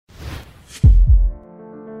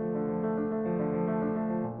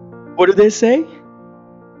What do they say?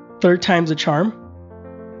 Third time's a charm?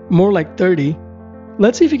 More like 30.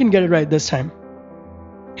 Let's see if you can get it right this time.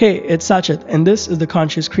 Hey, it's Sachit, and this is the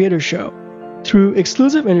Conscious Creator Show. Through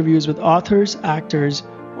exclusive interviews with authors, actors,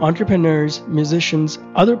 entrepreneurs, musicians,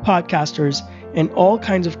 other podcasters, and all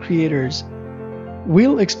kinds of creators,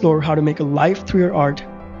 we'll explore how to make a life through your art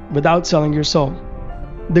without selling your soul.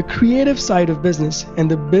 The creative side of business and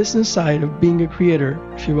the business side of being a creator,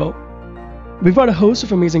 if you will. We've got a host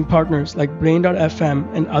of amazing partners like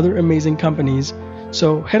Brain.fm and other amazing companies,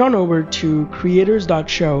 so head on over to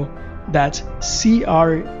creators.show, that's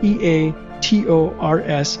creators.show,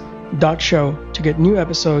 to get new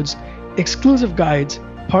episodes, exclusive guides,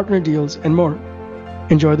 partner deals, and more.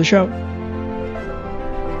 Enjoy the show.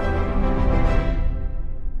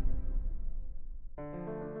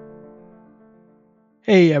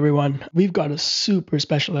 Hey everyone, we've got a super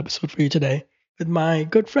special episode for you today with my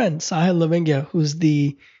good friend Sahil Lavingia, who's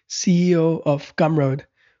the CEO of Gumroad.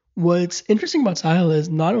 What's interesting about Sahil is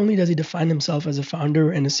not only does he define himself as a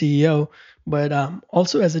founder and a CEO, but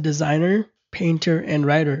also as a designer, painter, and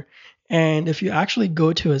writer. And if you actually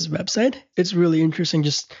go to his website, it's really interesting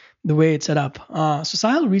just the way it's set up. So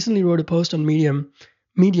Sahil recently wrote a post on Medium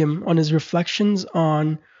on his reflections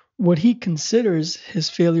on what he considers his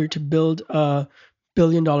failure to build a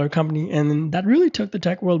billion-dollar company, and that really took the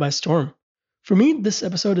tech world by storm. For me, this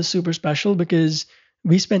episode is super special because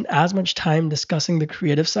we spent as much time discussing the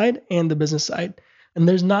creative side and the business side. And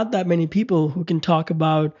there's not that many people who can talk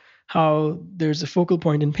about how there's a focal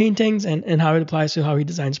point in paintings and how it applies to how he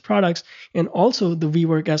designs products, and also the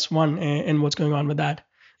WeWork S1 and what's going on with that.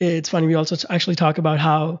 It's funny, we also actually talk about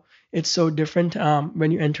how it's so different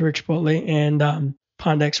when you enter Chipotle and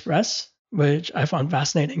Panda Express, which I found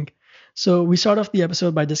fascinating. So we start off the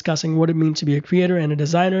episode by discussing what it means to be a creator and a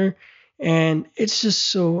designer. And it's just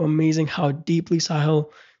so amazing how deeply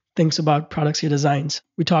Sahil thinks about products he designs.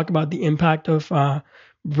 We talk about the impact of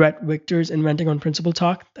Brett Victor's Inventing on Principle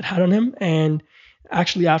talk that had on him. And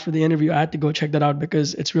actually, after the interview, I had to go check that out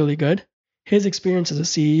because it's really good. His experience as a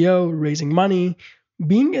CEO, raising money,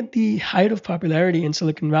 being at the height of popularity in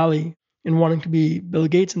Silicon Valley and wanting to be Bill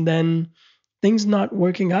Gates, and then things not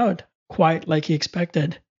working out quite like he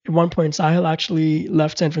expected. At one point, Sahil actually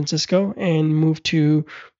left San Francisco and moved to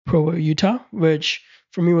Provo, Utah, which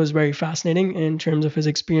for me was very fascinating in terms of his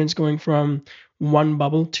experience going from one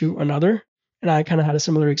bubble to another. And I kind of had a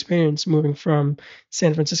similar experience moving from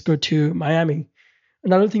San Francisco to Miami.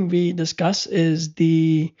 Another thing we discuss is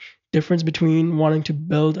the difference between wanting to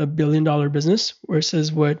build a billion-dollar business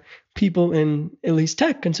versus what people in at least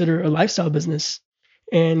tech consider a lifestyle business.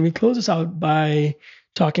 And we close this out by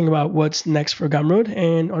talking about what's next for Gumroad,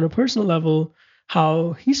 and on a personal level,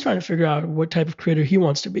 how he's trying to figure out what type of creator he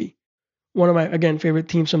wants to be. One of my, again,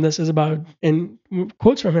 favorite themes from this is about, and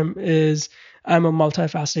quotes from him is, I'm a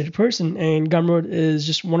multifaceted person, and Gumroad is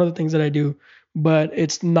just one of the things that I do, but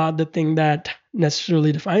it's not the thing that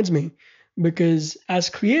necessarily defines me. Because as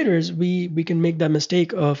creators, we can make that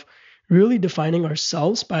mistake of really defining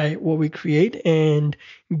ourselves by what we create and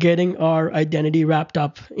getting our identity wrapped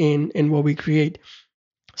up in what we create.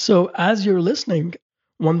 So as you're listening,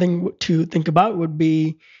 one thing to think about would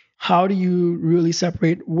be, how do you really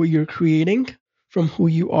separate what you're creating from who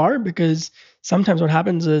you are? Because sometimes what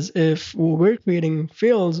happens is if what we're creating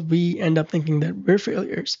fails, we end up thinking that we're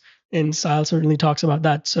failures. And Sahil certainly talks about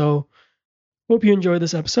that. So hope you enjoy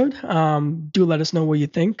this episode. Do let us know what you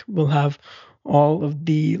think. We'll have all of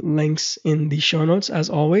the links in the show notes as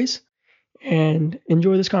always. And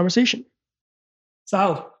enjoy this conversation.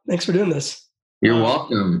 Sahil, thanks for doing this. You're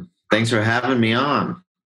welcome. Thanks for having me on.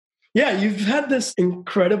 Yeah, you've had this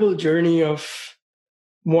incredible journey of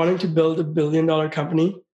wanting to build a billion-dollar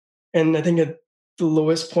company. And I think at the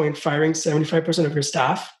lowest point, firing 75% of your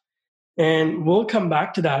staff. And we'll come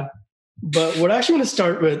back to that. But what I actually want to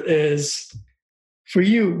start with is, for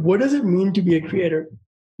you, what does it mean to be a creator?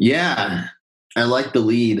 Yeah, I like the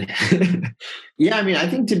lead. Yeah, I mean, I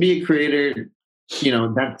think to be a creator,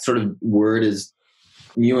 that sort of word is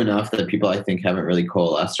new enough that people, I think, haven't really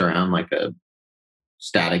coalesced around like a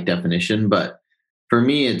static definition. But for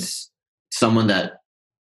me, it's someone that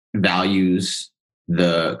values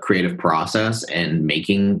the creative process and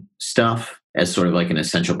making stuff as sort of like an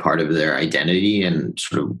essential part of their identity and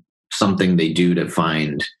sort of something they do to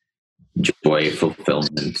find joy,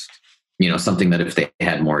 fulfillment, something that if they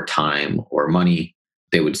had more time or money,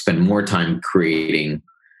 they would spend more time creating.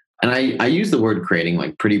 And I use the word creating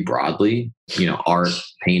like pretty broadly, art,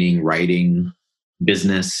 painting, writing,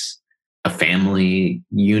 business, a family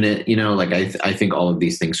unit, I think all of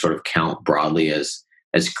these things sort of count broadly as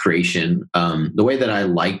creation. The way that I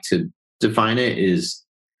like to define it is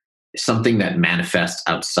something that manifests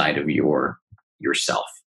outside of yourself.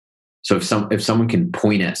 So if someone can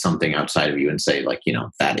point at something outside of you and say, like,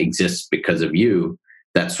 that exists because of you,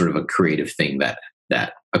 that's sort of a creative thing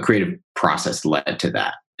that a creative process led to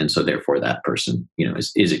that. And so therefore that person,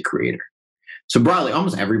 is a creator. So broadly,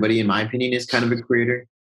 almost everybody, in my opinion, is kind of a creator.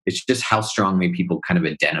 It's just how strongly people kind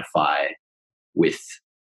of identify with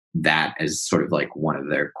that as sort of like one of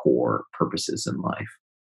their core purposes in life.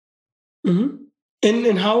 Mm-hmm.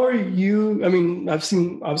 And how are you? I mean, I've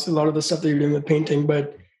seen obviously a lot of the stuff that you're doing with painting,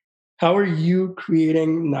 but how are you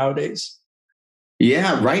creating nowadays?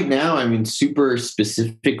 Yeah, right now, I mean, super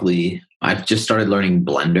specifically, I've just started learning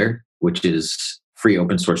Blender, which is free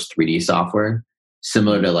open source 3D software,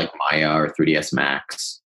 similar to like Maya or 3ds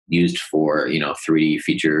Max, used for, 3D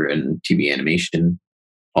feature and TV animation,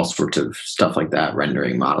 all sorts of stuff like that,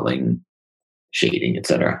 rendering, modeling, shading,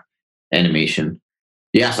 etc., animation.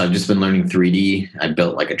 Yeah, so I've just been learning 3D. I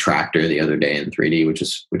built like a tractor the other day in 3D,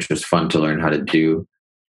 which was fun to learn how to do.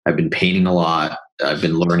 I've been painting a lot. I've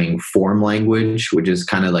been learning form language, which is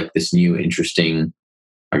kind of like this new, interesting,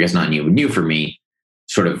 I guess not new for me,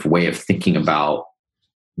 sort of way of thinking about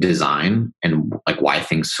design and like why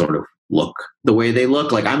things sort of look the way they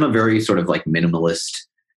look. Like I'm a very sort of like minimalist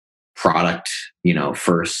product,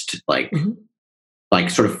 first, Mm-hmm. like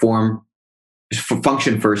sort of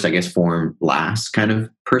function first, I guess form last kind of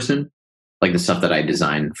person. Like the stuff that I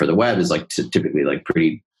design for the web is like typically like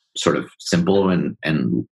pretty sort of simple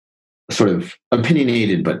and sort of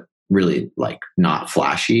opinionated, but really like not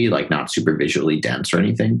flashy, like not super visually dense or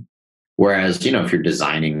anything. Whereas, if you're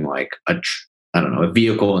designing like I don't know, a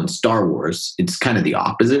vehicle in Star Wars, it's kind of the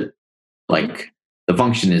opposite. Like the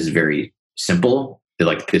function is very simple.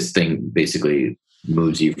 Like this thing basically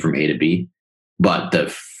moves you from A to B, but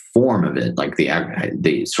the form of it, like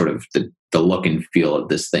the sort of the look and feel of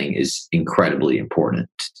this thing is incredibly important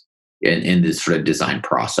in this sort of design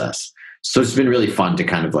process. So it's been really fun to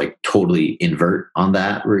kind of like totally invert on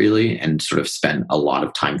that really and sort of spend a lot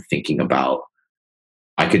of time thinking about,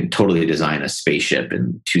 I could totally design a spaceship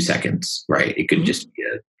in 2 seconds, right? It could just be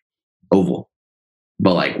an oval,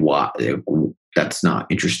 but like what? That's not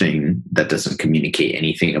interesting. That doesn't communicate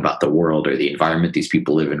anything about the world or the environment these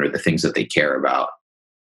people live in or the things that they care about.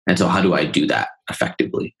 And so how do I do that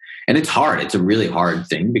effectively? And it's hard. It's a really hard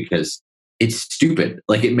thing because it's stupid.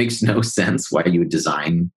 Like it makes no sense why you would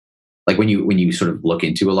design, like when you sort of look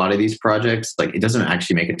into a lot of these projects, like it doesn't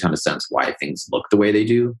actually make a ton of sense why things look the way they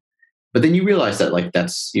do. But then you realize that like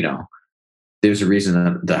that's, there's a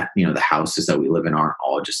reason that the houses that we live in aren't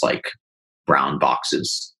all just like brown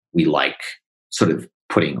boxes. We like sort of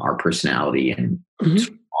putting our personality and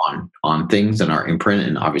Mm-hmm. on things and our imprint.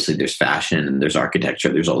 And obviously there's fashion and there's architecture.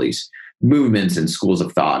 There's all these movements and schools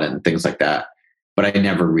of thought and things like that. But I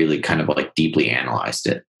never really kind of like deeply analyzed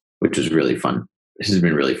it, which was really fun. This has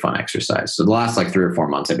been really fun exercise. So the last like 3 or 4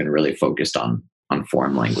 months, I've been really focused on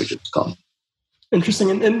foreign language, it's called.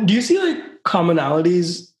 Interesting. And do you see like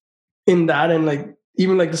commonalities in that and like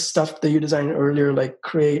even like the stuff that you designed earlier, like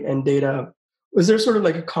create and data? Was there sort of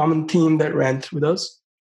like a common theme that ran through those?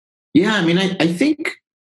 Yeah, I mean, I think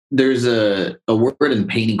there's a word in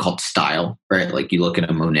painting called style, right? Like you look at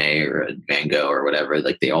a Monet or a Van Gogh or whatever,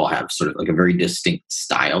 like they all have sort of like a very distinct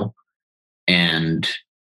style. And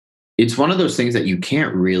it's one of those things that you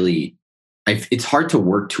can't really, it's hard to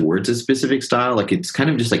work towards a specific style. Like it's kind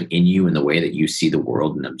of just like in you in the way that you see the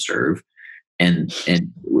world and observe. And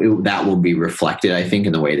that will be reflected, I think,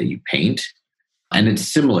 in the way that you paint. And it's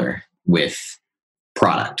similar with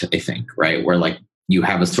product, I think, right? Where like you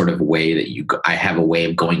have a sort of way that I have a way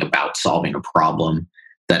of going about solving a problem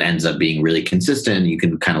that ends up being really consistent. You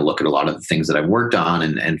can kind of look at a lot of the things that I've worked on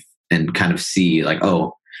and kind of see like,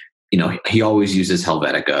 oh, he always uses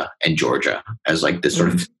Helvetica and Georgia as like this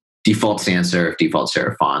sort of default sans serif, default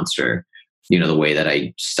serif fonts, or, the way that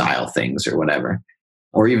I style things or whatever,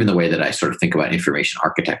 or even the way that I sort of think about information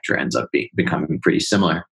architecture ends up becoming pretty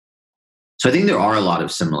similar. So I think there are a lot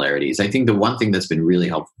of similarities. I think the one thing that's been really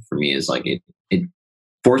helpful for me is like it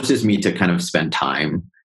forces me to kind of spend time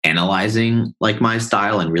analyzing like my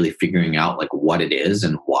style and really figuring out like what it is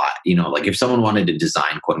and why, like if someone wanted to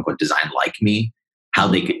design, quote unquote, design like me, how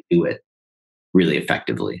they could do it really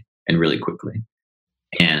effectively and really quickly.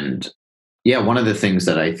 And yeah, one of the things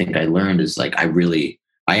that I think I learned is like, I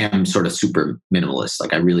am sort of super minimalist.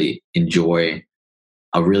 Like I really enjoy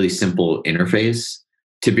a really simple interface.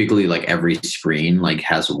 Typically like every screen like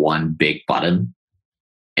has one big button,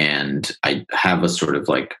 and I have a sort of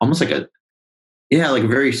like almost like like a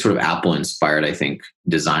very sort of Apple inspired, I think,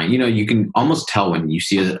 design. You can almost tell when you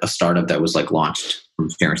see a startup that was like launched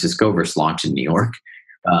from San Francisco versus launched in New York,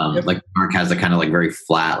 Yep. Like Mark has a kind of like very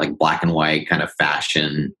flat, like black and white kind of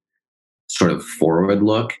fashion sort of forward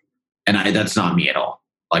look. And that's not me at all.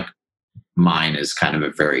 Like mine is kind of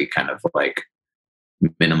a very kind of like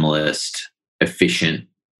minimalist, efficient,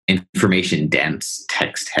 information dense,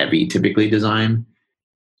 text heavy typically design.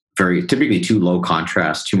 Very typically too low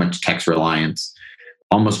contrast, too much text reliance,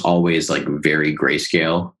 almost always like very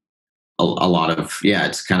grayscale. A lot of, yeah,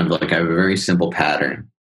 it's kind of like I have a very simple pattern.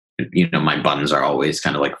 My buttons are always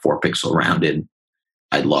kind of like 4 pixel rounded.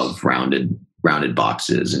 I love rounded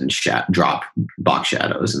boxes and drop box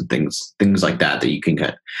shadows and things like that you can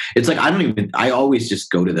cut. It's like I always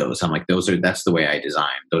just go to those. I'm like, that's the way I design.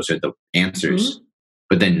 Those are the answers. Mm-hmm.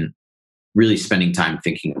 But then really spending time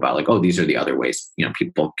thinking about like, oh, these are the other ways,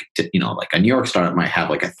 people, like a New York startup might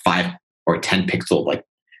have like a 5 or 10 pixel, like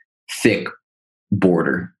thick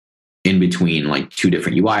border in between like two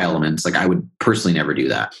different UI elements. Like I would personally never do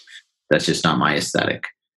that. That's just not my aesthetic.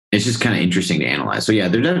 It's just kind of interesting to analyze. So yeah,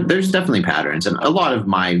 there's definitely patterns. And a lot of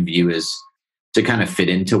my view is to kind of fit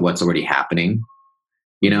into what's already happening,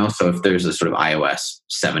 So if there's a sort of iOS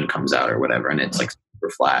 7 comes out or whatever, and it's like super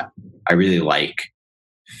flat, I really like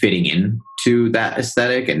fitting into that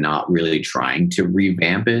aesthetic and not really trying to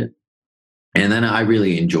revamp it. And then I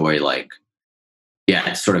really enjoy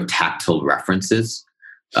sort of tactile references.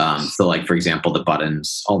 So like, for example, the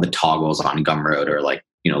buttons, all the toggles on Gumroad are like,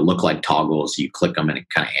 look like toggles. You click them and it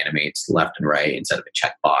kind of animates left and right instead of a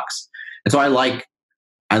checkbox. And so I like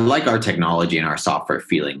our technology and our software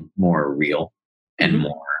feeling more real and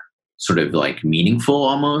more sort of like meaningful,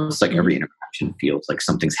 almost like every interaction feels like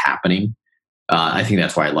something's happening. I think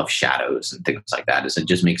that's why I love shadows and things like that, is it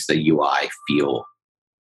just makes the UI feel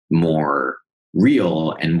more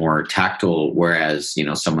real and more tactile. Whereas,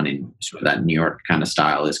 someone in sort of that New York kind of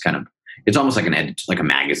style is kind of, it's almost like like a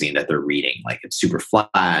magazine that they're reading. Like it's super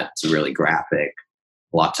flat, it's really graphic,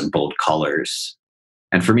 lots of bold colors.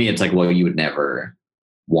 And for me, it's like, well, you would never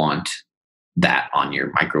want that on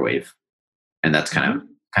your microwave. And that's kind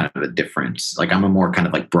of a difference. Like I'm a more kind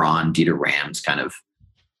of like Braun, Dieter Rams kind of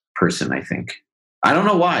person, I think. I don't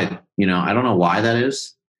know why, I don't know why that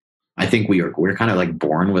is. I think we're kind of like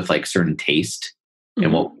born with like certain taste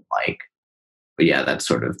and what we like. But yeah, that's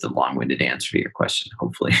sort of the long-winded answer to your question,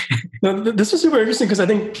 hopefully. No, this is super interesting because I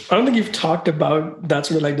don't think you've talked about that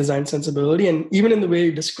sort of like design sensibility. And even in the way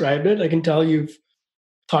you described it, I can tell you've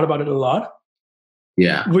thought about it a lot.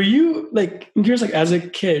 Yeah. Were you like, I'm curious, like as a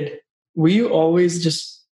kid, were you always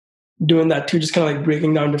just doing that too, just kind of like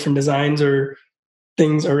breaking down different designs or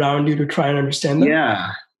things around you to try and understand them?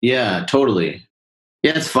 Yeah, totally.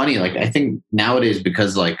 Yeah, it's funny. Like I think nowadays,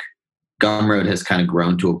 because like Gumroad has kind of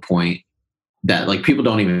grown to a point that like people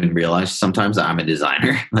don't even realize sometimes that I'm a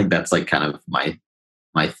designer. Like that's like kind of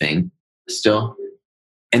my thing still.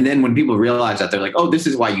 And then when people realize that, they're like, oh, this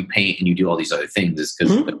is why you paint and you do all these other things, is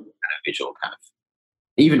because the kind of visual kind of,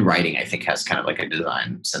 even writing, I think, has kind of like a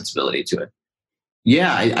design sensibility to it.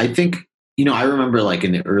 Yeah, I think, I remember like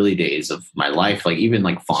in the early days of my life, like even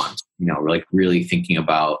like fonts, like really thinking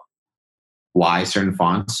about why certain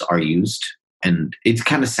fonts are used. And it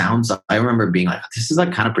kind of sounds, I remember being like, this is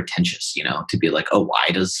like kind of pretentious, to be like, oh, why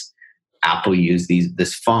does Apple use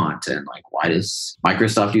this font? And like, why does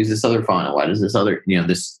Microsoft use this other font? And why does this other,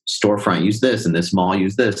 this storefront use this and this mall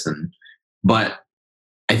use this? But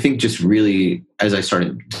I think just really, as I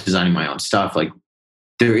started designing my own stuff, like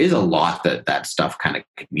there is a lot that stuff kind of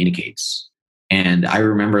communicates. And I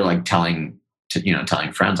remember like telling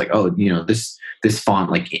friends like, oh, this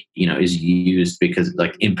font like, is used because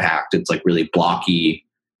like impact, it's like really blocky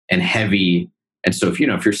and heavy. And so if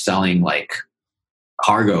you're selling like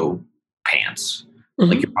cargo pants,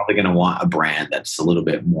 like you're probably going to want a brand that's a little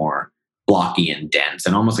bit more blocky and dense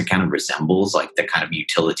and almost like kind of resembles like the kind of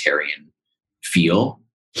utilitarian feel.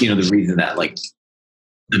 The reason that like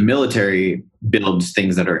the military builds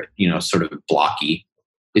things that are, sort of blocky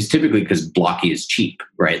is typically because blocky is cheap,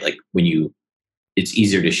 right? Like it's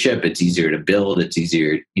easier to ship, it's easier to build, it's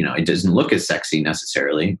easier, it doesn't look as sexy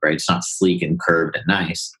necessarily, right? It's not sleek and curved and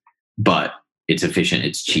nice, but it's efficient,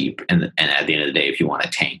 it's cheap. And at the end of the day, if you want a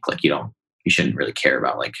tank, like you shouldn't really care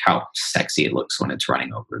about like how sexy it looks when it's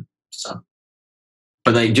running over some.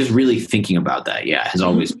 But like just really thinking about that, has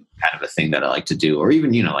always been kind of a thing that I like to do. Or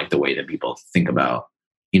even, like the way that people think about,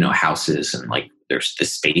 houses and like there's the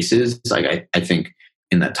spaces. Like I think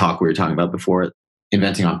in that talk we were talking about before,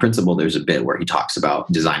 Inventing on Principle, there's a bit where he talks about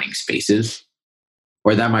designing spaces,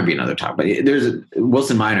 or that might be another talk. But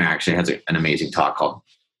Wilson Miner actually has an amazing talk called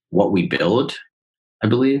What We Build, I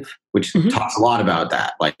believe, which talks a lot about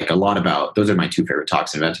that. Like a lot about, those are my two favorite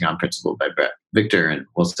talks, Inventing on Principle by Brett Victor and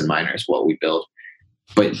Wilson Miner's What We Build.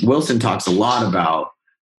 But Wilson talks a lot about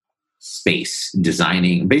space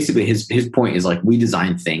designing. Basically, his point is like we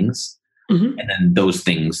design things, Mm-hmm. and then those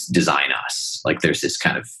things design us. Like there's this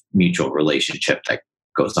kind of mutual relationship that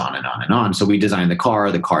goes on and on and on. So we design the car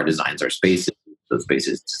designs our spaces, those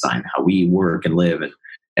spaces design how we work and live,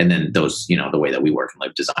 and then those, the way that we work and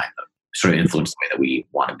live design them, sort of influence the way that we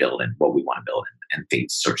want to build and what we want to build and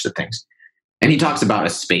these sorts of things. And he talks about a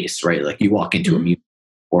space, right? Like you walk into a museum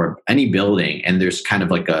or any building, and there's kind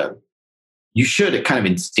of like you should kind of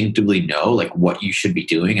instinctively know like what you should be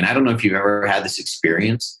doing. And I don't know if you've ever had this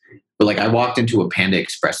experience, but like I walked into a Panda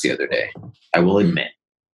Express the other day, I will admit,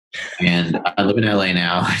 and I live in LA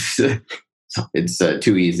now. It's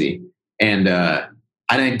too easy. And I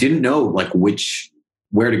didn't know like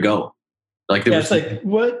where to go. Like there was like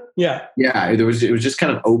what? Yeah. Yeah. It was just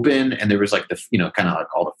kind of open, and there was like kind of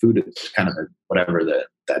like all the food, kind of whatever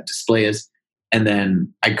that display is. And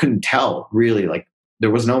then I couldn't tell really, like there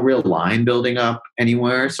was no real line building up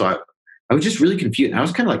anywhere. So I was just really confused. I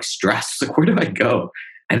was kind of like stressed. Like, where do I go?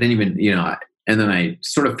 I didn't even, and then I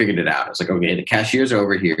sort of figured it out. I was like, okay, the cashiers are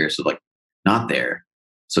over here. So like not there.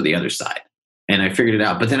 So the other side. And I figured it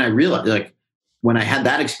out. But then I realized, like, when I had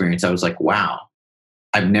that experience, I was like, wow,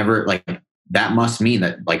 I've never, like, that must mean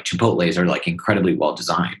that like Chipotle's are like incredibly well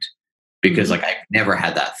designed, because like I've never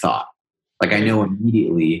had that thought. Like I know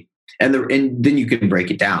immediately, and then you can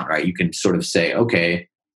break it down, right? You can sort of say, okay,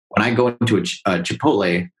 when I go into a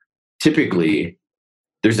Chipotle, typically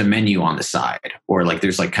there's a menu on the side, or like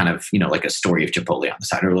there's like kind of, like a story of Chipotle on the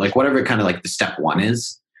side, or like whatever kind of like the step one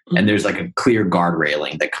is. And there's like a clear guard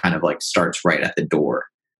railing that kind of like starts right at the door.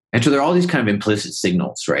 And so there are all these kind of implicit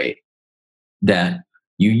signals, right, that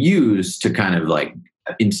you use to kind of like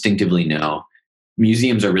instinctively know.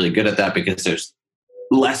 Museums are really good at that because there's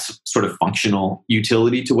less sort of functional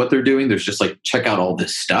utility to what they're doing. There's just like, check out all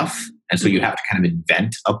this stuff. And so you have to kind of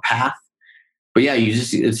invent a path. But yeah,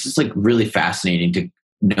 it's just like really fascinating to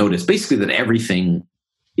notice basically that everything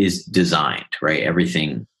is designed, right?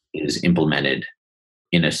 Everything is implemented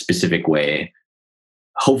in a specific way,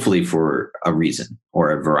 hopefully for a reason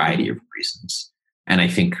or a variety of reasons. And I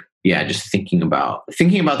think, yeah, just thinking about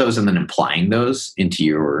those and then applying those into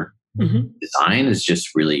your design is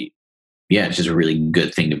just really, it's just a really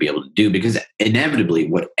good thing to be able to do, because inevitably,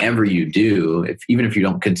 whatever you do, even if you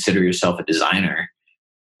don't consider yourself a designer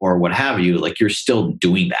or what have you, like you're still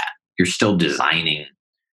doing that. You're still designing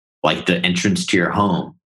like the entrance to your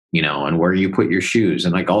home, and where you put your shoes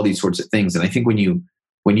and like all these sorts of things. And I think when you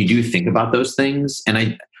do think about those things,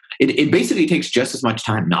 and it basically takes just as much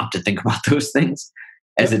time not to think about those things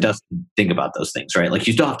as it does to think about those things, right? Like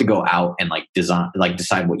you still have to go out and like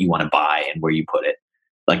decide what you want to buy and where you put it.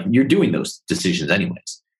 Like you're doing those decisions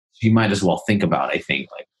anyways. So you might as well think about, I think,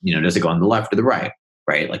 like, does it go on the left or the right?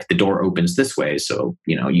 Right? Like the door opens this way. So,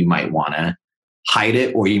 you might want to hide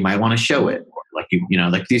it, or you might want to show it, or like,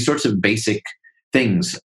 like these sorts of basic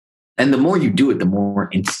things. And the more you do it, the more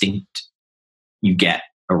instinct you get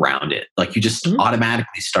around it. Like you just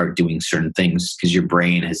automatically start doing certain things because your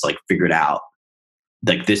brain has like figured out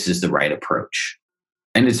like this is the right approach.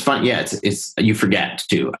 And it's fun. Yeah, it's you forget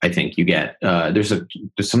too. I think you get there's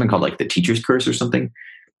something called like the teacher's curse or something.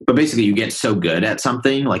 But basically, you get so good at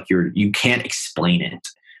something like you can't explain it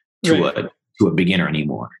to a beginner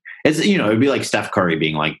anymore. It's it'd be like Steph Curry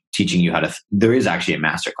being like teaching you how to. There is actually a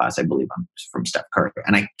master class, I believe, from Steph Curry,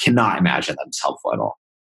 and I cannot imagine that's helpful at all.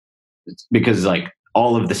 It's because like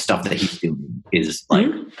all of the stuff that he's doing is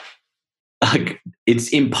like it's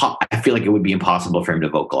I feel like it would be impossible for him to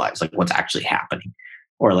vocalize like what's actually happening,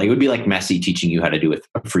 or like it would be like Messi teaching you how to do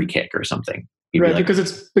a free kick or something. Right, because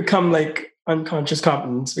it's become like unconscious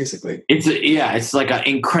competence, basically. It's like an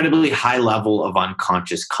incredibly high level of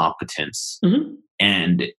unconscious competence.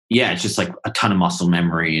 And it's just like a ton of muscle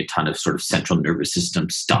memory, a ton of sort of central nervous system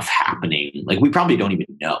stuff happening. Like we probably don't even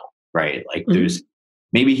know, right? Like there's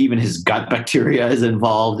maybe even his gut bacteria is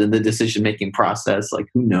involved in the decision-making process. Like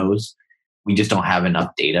who knows? We just don't have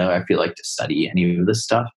enough data, I feel like, to study any of this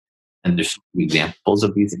stuff. And there's examples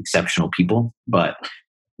of these exceptional people. But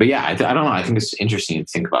yeah, I don't know. I think it's interesting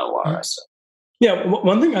to think about a lot of that stuff. Yeah,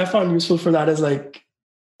 one thing I found useful for that is like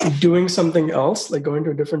doing something else, like going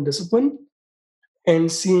to a different discipline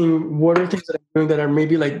and seeing what are things that I'm doing that are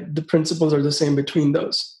maybe like the principles are the same between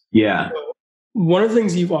those. Yeah. So one of the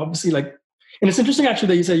things you've obviously like, and it's interesting actually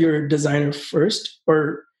that you said you're a designer first,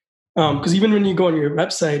 or because even when you go on your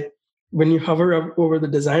website, when you hover over the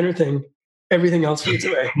designer thing, everything else fades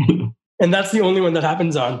away. And that's the only one that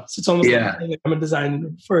happens on. So it's almost like I'm a designer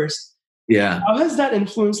first. Yeah. How has that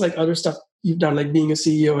influenced like other stuff you've done, like being a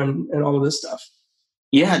CEO and all of this stuff?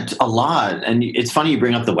 Yeah, a lot. And it's funny you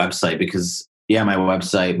bring up the website because, my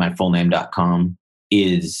website, myfullname.com,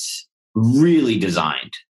 is really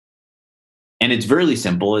designed. And it's really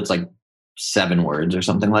simple. It's like 7 words or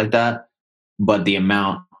something like that. But the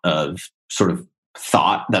amount of sort of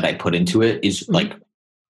thought that I put into it is like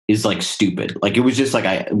stupid. Like it was just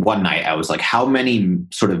like one night I was like, how many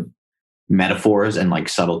sort of metaphors and like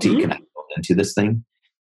subtlety can I build into this thing?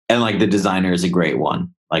 And like the designer is a great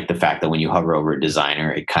one. Like the fact that when you hover over a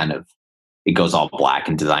designer, it goes all black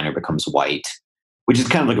and designer becomes white, which is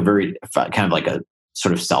kind of like a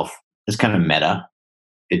sort of it's kind of meta.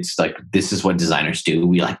 It's like, this is what designers do.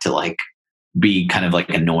 We like to like be kind of like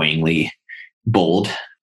annoyingly bold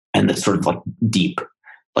and the sort of like deep,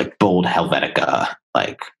 like bold Helvetica,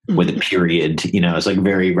 like with a period, it's like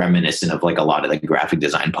very reminiscent of like a lot of the graphic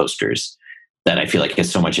design posters that I feel like has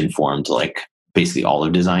so much informed like basically all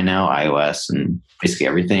of design now, iOS and basically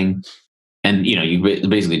everything. And, you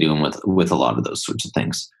basically do them with a lot of those sorts of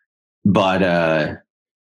things. But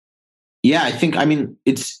yeah,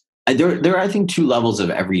 there are, I think, 2 levels of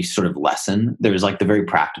every sort of lesson. There's like the very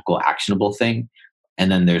practical, actionable thing.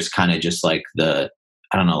 And then there's kind of just like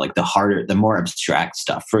like the harder, the more abstract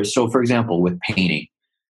stuff. For example, with painting,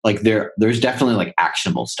 like there's definitely like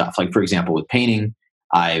actionable stuff. Like, for example, with painting,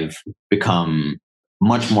 I've become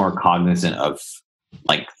much more cognizant of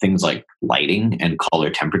like things like lighting and color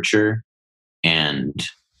temperature and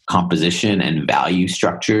composition and value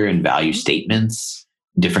structure and value statements,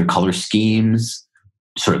 different color schemes,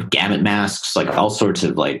 sort of gamut masks, like all sorts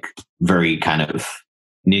of like very kind of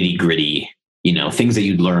nitty gritty, things that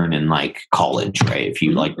you'd learn in like college, right? If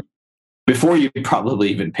you like, before you probably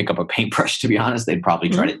even pick up a paintbrush, to be honest, they'd probably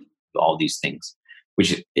try to do all these things,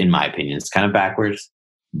 which in my opinion is kind of backwards.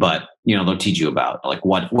 But, they'll teach you about like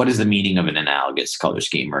what is the meaning of an analogous color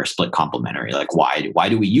scheme or a split complementary? Like why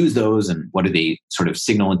do we use those, and what do they sort of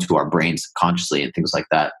signal into our brains consciously and things like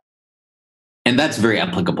that? And that's very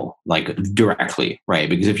applicable, like directly, right?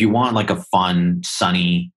 Because if you want like a fun,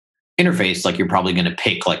 sunny interface, like you're probably going to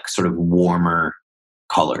pick like sort of warmer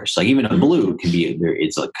colors. Like even a blue can be,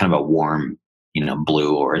 it's like kind of a warm,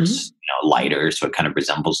 blue, or it's lighter, so it kind of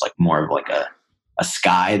resembles like more of like a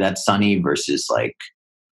sky that's sunny versus like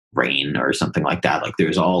rain or something like that. Like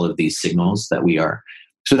there's all of these signals that we are.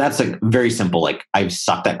 So that's like very simple. Like I've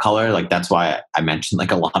sucked at color. Like that's why I mentioned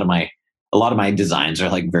like a lot of my designs are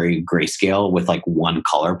like very grayscale with like one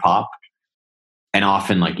color pop. And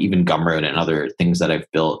often like even Gumroad and other things that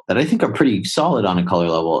I've built that I think are pretty solid on a color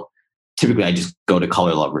level. Typically I just go to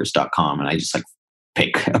colorlovers.com and I just like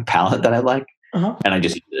pick a palette that I like and I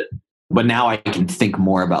just use it. But now I can think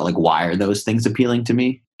more about like, why are those things appealing to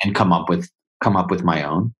me, and come up with my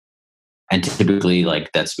own. And typically like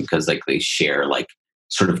that's because like they share like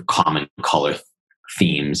sort of common color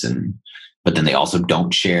themes, but then they also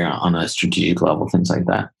don't share on a strategic level, things like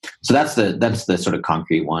that. So that's the sort of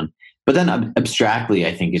concrete one. But then abstractly,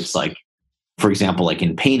 I think it's like, for example, like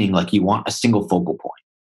in painting, like you want a single focal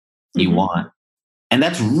point. And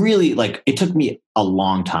that's really like, it took me a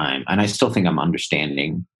long time, and I still think I'm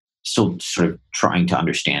still sort of trying to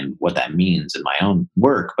understand what that means in my own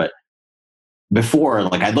work. But before,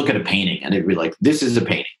 like I'd look at a painting and it'd be like, this is a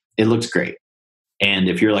painting. It looks great. And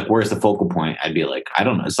if you're like, where's the focal point? I'd be like, I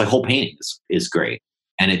don't know. It's like whole painting is great.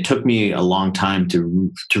 And it took me a long time to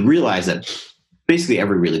realize that basically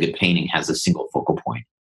every really good painting has a single focal point.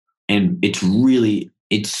 And it's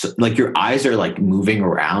like your eyes are like moving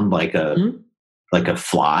around like a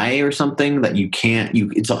fly or something, that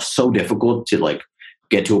it's so difficult to like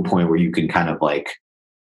get to a point where you can kind of like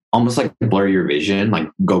almost like blur your vision, like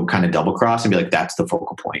go kind of double cross and be like, that's the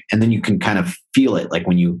focal point. And then you can kind of feel it, like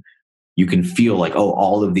when you can feel like, oh,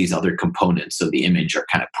 all of these other components of the image are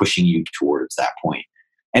kind of pushing you towards that point.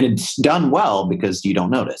 And it's done well because you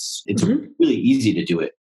don't notice. It's really easy to do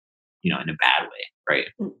it, in a bad way,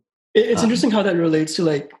 right? It's interesting how that relates to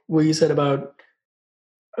like what you said about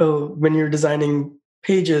when you're designing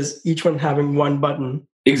pages, each one having one button.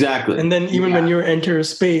 Exactly. And then even when you enter a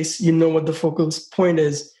space, you know what the focal point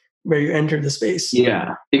is where you enter the space.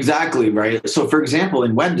 Yeah, exactly. Right. So for example,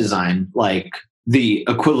 in web design, like the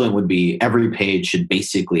equivalent would be every page should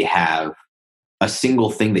basically have a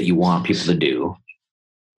single thing that you want people to do.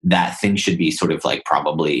 That thing should be sort of like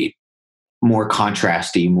probably more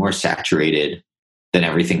contrasty, more saturated than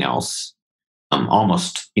everything else.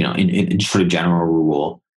 Almost, in sort of general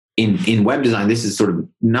rule. In web design, this is sort of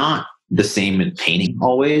not the same in painting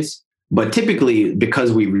always, but typically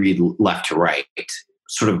because we read left to right,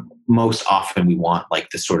 sort of most often we want like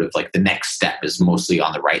the sort of like the next step is mostly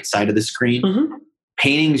on the right side of the screen.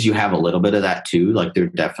 Paintings, you have a little bit of that too. Like there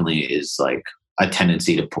definitely is like a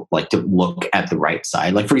tendency to look at the right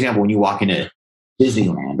side. Like for example, when you walk into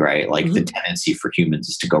Disneyland, right? Like the tendency for humans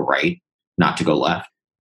is to go right, not to go left.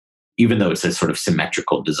 even though it's a sort of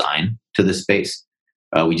symmetrical design to the space.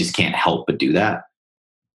 We just can't help but do that.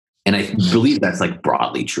 And I believe that's like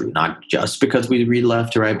broadly true, not just because we read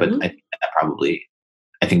left to right, but I think that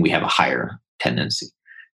I think we have a higher tendency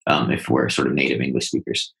if we're sort of native English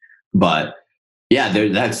speakers. But yeah,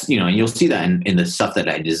 that's, and you'll see that in the stuff that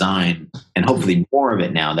I design, and hopefully more of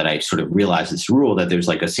it now that I sort of realize this rule that there's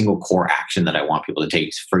like a single core action that I want people to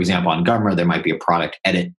take. For example, on Gumroad, there might be a product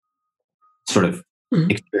edit sort of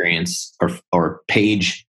experience or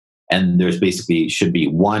page, and there's basically should be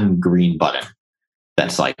one green button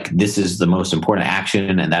that's like, this is the most important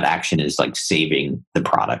action, and that action is like saving the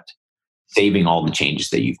product, saving all the changes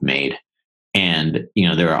that you've made. And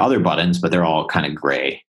there are other buttons, but they're all kind of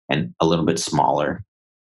gray and a little bit smaller.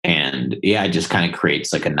 And yeah, it just kind of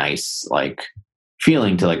creates like a nice like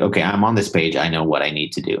feeling to like, okay, I'm on this page, I know what I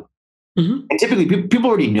need to do. And typically people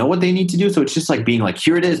already know what they need to do, so it's just like being like,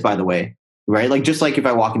 here it is, by the way, right? Like just like if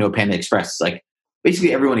I walk into a Panda Express, like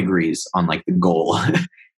basically everyone agrees on like the goal.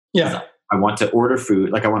 Yeah. I want to order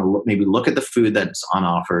food. Like I want to maybe look at the food that's on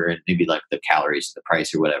offer and maybe like the calories, the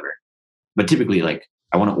price or whatever. But typically like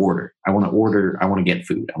I want to get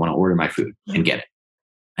food. I want to order my food and get it.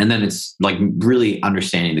 And then it's like really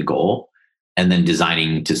understanding the goal and then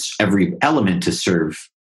designing to every element to serve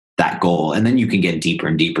that goal. And then you can get deeper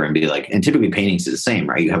and deeper and be like, and typically paintings is the same,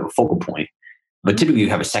 right? You have a focal point, but typically you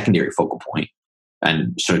have a secondary focal point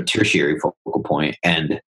and sort of tertiary focal point.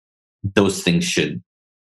 And those things should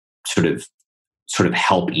sort of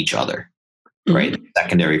help each other, right? The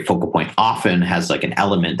secondary focal point often has like an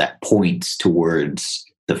element that points towards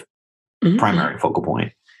the primary focal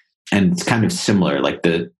point. And it's kind of similar, like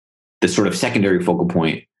the sort of secondary focal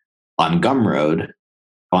point on Gumroad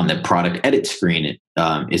on the product edit screen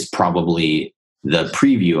is probably the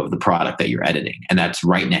preview of the product that you're editing. And that's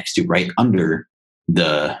right under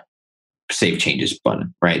the save changes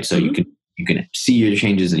button, right? So you can see your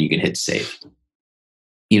changes and you can hit save.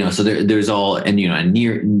 So there's all, and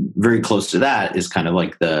near very close to that is kind of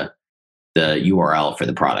like the URL for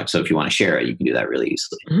the product. So if you want to share it, you can do that really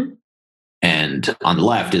easily. And on the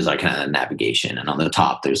left is like kind of navigation, and on the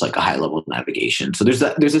top there's like a high level navigation. So there's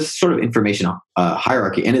a sort of information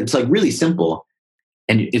hierarchy, and it's like really simple.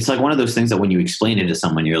 And it's like one of those things that when you explain it to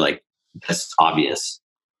someone, you're like, that's obvious,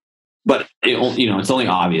 but it's only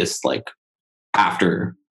obvious like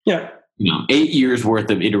after 8 years worth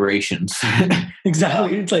of iterations.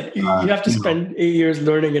 Exactly. It's like you have to spend 8 years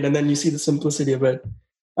learning it, and then you see the simplicity of it.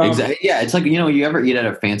 Exactly. Yeah, it's like you ever eat at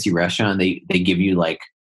a fancy restaurant, they give you like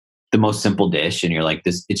the most simple dish, and you're like,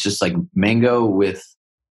 this, it's just like mango with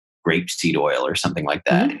grapeseed oil or something like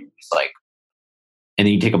that. It's like, and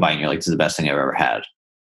then you take a bite and you're like, this is the best thing I've ever had.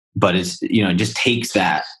 But it's, it just takes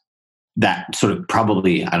that sort of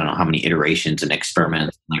probably, I don't know how many iterations and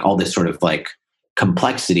experiments, like all this sort of like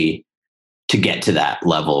complexity to get to that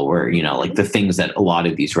level where, like the things that a lot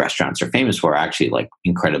of these restaurants are famous for are actually like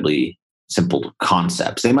incredibly simple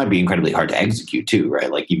concepts. They might be incredibly hard to execute too, right?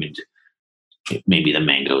 Like even maybe the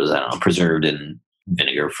mangoes, I don't know, preserved in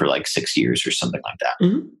vinegar for like 6 years or something like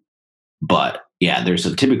that. But yeah, there's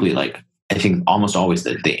typically like, I think almost always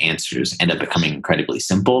the answers end up becoming incredibly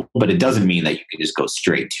simple, but it doesn't mean that you can just go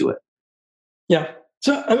straight to it. Yeah.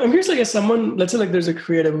 So I'm curious, like as someone, let's say like there's a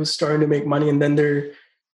creative who's starting to make money and then they're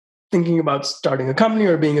thinking about starting a company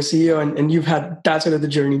or being a CEO, and you've had that sort of the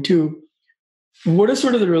journey too. What is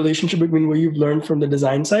sort of the relationship between what you've learned from the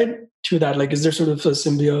design side to that? Like, is there sort of a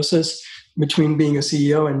symbiosis between being a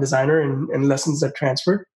CEO and designer and lessons that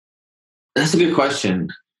transfer? That's a good question.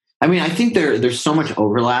 I mean, I think there's so much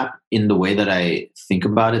overlap in the way that I think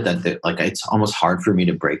about it that like it's almost hard for me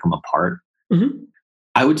to break them apart.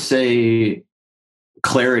 I would say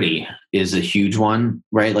clarity is a huge one,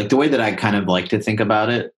 right? Like the way that I kind of like to think about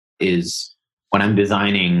it is when I'm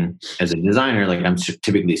designing as a designer, like I'm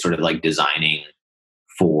typically sort of like designing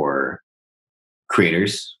for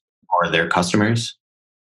creators or their customers.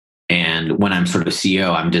 And when I'm sort of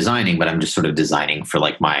CEO, I'm designing, but I'm just sort of designing for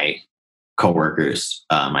like my coworkers,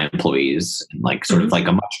 my employees, and like sort of like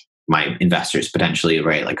my investors potentially,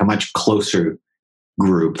 right? Like a much closer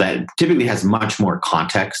group that typically has much more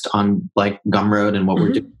context on like Gumroad and what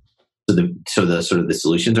we're doing. So the sort of the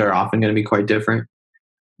solutions are often going to be quite different,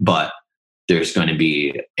 but there's going to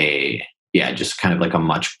be just kind of like a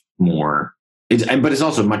much more, but it's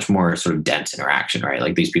also much more sort of dense interaction, right?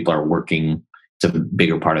 Like these people are working, it's a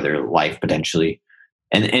bigger part of their life potentially.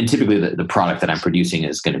 And typically the product that I'm producing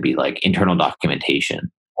is going to be like internal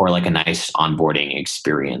documentation or like a nice onboarding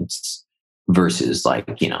experience versus like,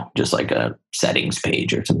 just like a settings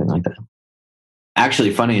page or something like that.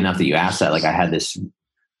 Actually, funny enough that you asked that, like I had this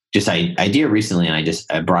idea recently and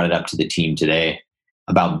I brought it up to the team today.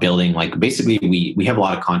 about building, like basically we have a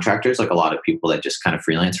lot of contractors, like a lot of people that just kind of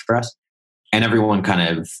freelance for us, and everyone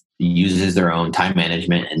kind of uses their own time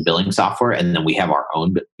management and billing software, and then we have our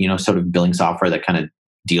own, sort of billing software that kind of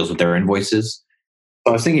deals with their invoices.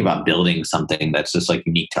 So I was thinking about building something that's just like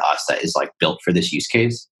unique to us, that is like built for this use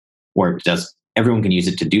case, where it does, everyone can use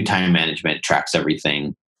it to do time management, tracks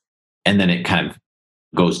everything, and then it kind of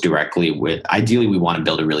goes directly with, ideally we want to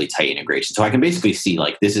build a really tight integration. So I can basically see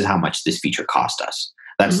like, this is how much this feature cost us.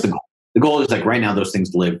 That's the goal. The goal is like right now those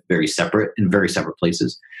things live very separate in very separate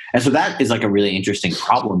places. And so that is like a really interesting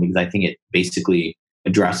problem, because I think it basically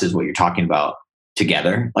addresses what you're talking about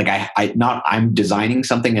together. Like I'm designing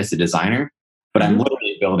something as the designer, but I'm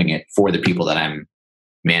literally building it for the people that I'm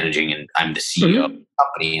managing, and I'm the CEO of the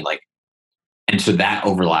company. Like, and so that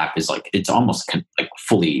overlap is like, it's almost like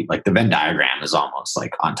fully, like the Venn diagram is almost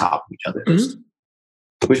like on top of each other,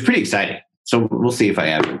 which is pretty exciting. So we'll see if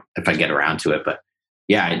I get around to it. But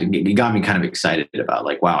yeah, it got me kind of excited about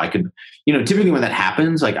like, wow, I could, typically when that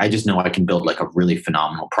happens, like I just know I can build like a really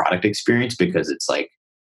phenomenal product experience, because it's like,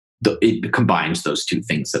 it combines those two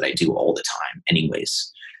things that I do all the time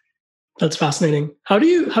anyways. That's fascinating. How do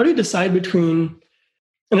you decide between,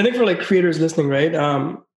 and I think for like creators listening, right?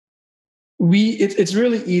 It's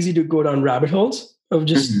really easy to go down rabbit holes of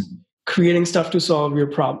just creating stuff to solve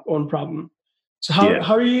your own problem. So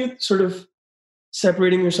how are you sort of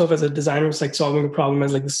separating yourself as a designer who's like solving a problem,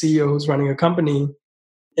 as like the CEO who's running a company,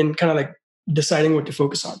 and kind of like deciding what to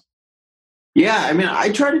focus on? Yeah, I mean,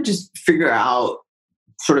 I try to just figure out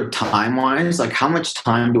sort of time-wise, like how much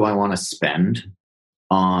time do I want to spend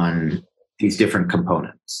on these different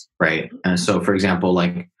components, right? And so, for example,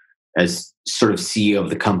 like as sort of CEO of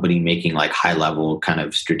the company making like high-level kind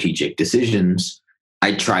of strategic decisions,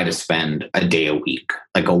 I try to spend a day a week,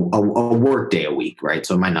 like a work day a week, right?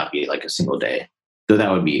 So it might not be like a single day, though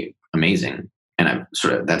that would be amazing. And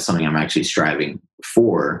that's something I'm actually striving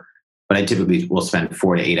for. But I typically will spend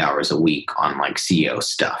 4 to 8 hours a week on like CEO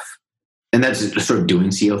stuff. And that's just sort of doing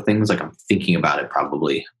CEO things. Like I'm thinking about it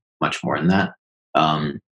probably much more than that.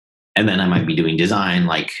 And then I might be doing design,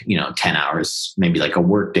 like, 10 hours, maybe like a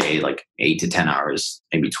work day, like 8 to 10 hours,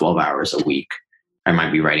 maybe 12 hours a week. I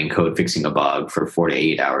might be writing code, fixing a bug for 4 to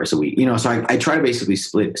 8 hours a week. So I try to basically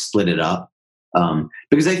split it up.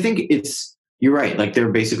 Because I think you're right. Like there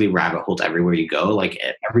are basically rabbit holes everywhere you go. Like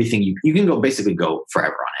everything you can basically go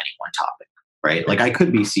forever on any one topic, right? Like I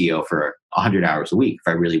could be CEO for 100 hours a week if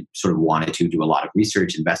I really sort of wanted to do a lot of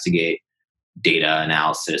research, investigate, data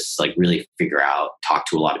analysis, like really figure out, talk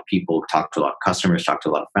to a lot of people, talk to a lot of customers, talk to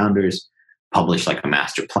a lot of founders, publish like a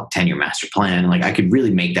 10-year master plan. Like I could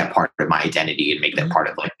really make that part of my identity and make that part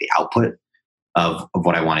of like the output of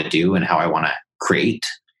what I want to do and how I want to create.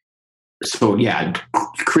 So yeah,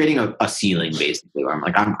 creating a ceiling basically where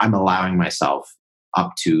I'm allowing myself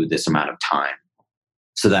up to this amount of time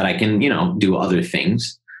so that I can, do other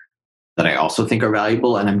things that I also think are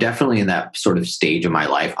valuable. And I'm definitely in that sort of stage of my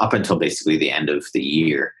life up until basically the end of the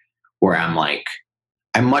year where I'm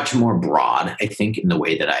much more broad, I think, in the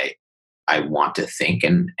way that I want to think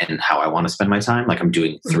and how I want to spend my time. Like I'm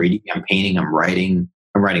doing 3D, I'm painting, I'm writing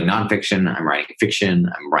nonfiction, I'm writing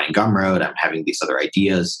fiction, I'm writing Gumroad, I'm having these other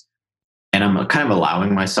ideas. And I'm kind of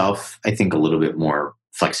allowing myself, I think, a little bit more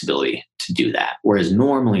flexibility to do that. Whereas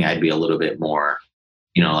normally I'd be a little bit more,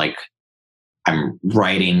 like I'm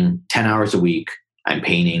writing 10 hours a week, I'm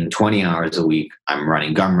painting 20 hours a week, I'm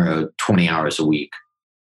running Gumroad 20 hours a week.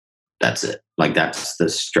 That's it. Like that's the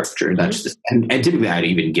structure. That's just, and typically I'd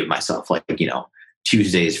even give myself like,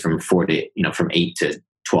 Tuesdays from 8 to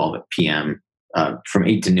 12 p.m. From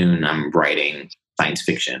 8 to noon, I'm writing science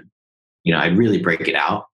fiction. I'd really break it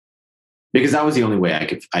out because that was the only way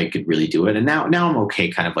I could really do it. And now I'm okay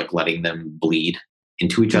kind of like letting them bleed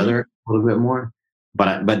into each other a little bit more.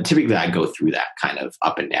 But typically I go through that kind of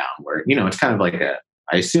up and down where, it's kind of like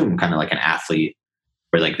I assume kind of like an athlete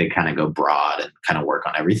where like they kind of go broad and kind of work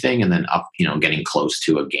on everything, and then up, getting close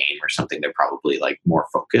to a game or something, they're probably like more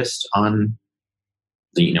focused on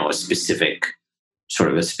a specific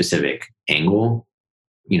angle,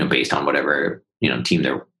 based on whatever, team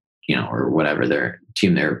they're, or whatever their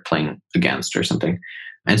team they're playing against or something.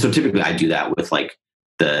 And so typically I do that with like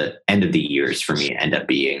the end of the years for me end up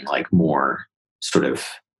being like more sort of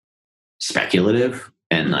speculative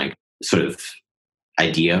and like sort of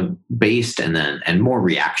idea based and more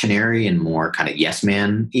reactionary and more kind of yes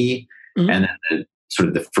man-y. And then sort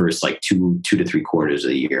of the first like 2 to 3 quarters of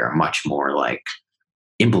the year are much more like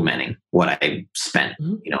implementing what I spent,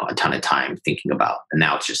 a ton of time thinking about. And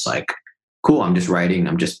now it's just like, cool, I'm just writing,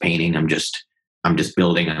 I'm just painting, I'm just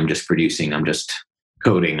building, I'm just producing, I'm just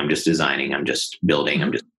coding, I'm just designing, I'm just building,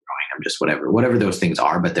 I'm just growing, I'm just whatever those things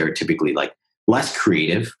are, but they're typically like less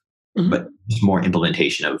creative, but just more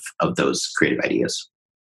implementation of those creative ideas.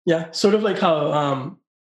 Yeah, sort of like how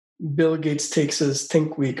Bill Gates takes his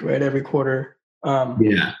Think Week, right, every quarter.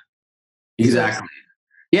 Yeah, So exactly.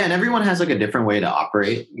 Yeah, and everyone has like a different way to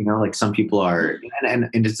operate. Like some people are, and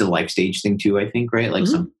it's a life stage thing too. I think, right? Like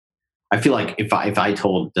I feel like if I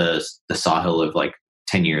told the Sahil of like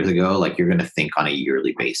 10 years ago, like you're going to think on a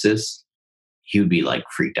yearly basis, he would be like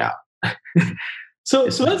freaked out. so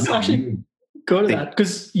It's like, let's no, actually go to think, that,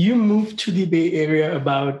 because you moved to the Bay Area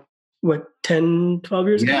about what, 10, 12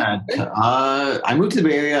 years ago? yeah. Right? I moved to the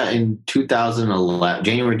Bay Area in 2011,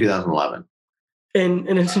 January 2011.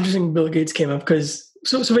 And it's interesting Bill Gates came up, because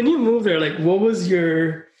so when you moved there, like what was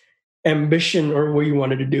your ambition or what you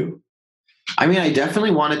wanted to do? I mean, I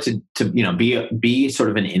definitely wanted to be sort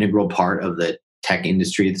of an integral part of the tech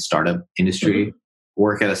industry, the startup industry,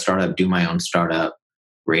 work at a startup, do my own startup,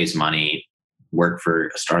 raise money, work for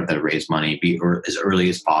a startup that raise money, be as early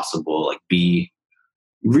as possible, like be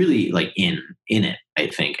really like in it, I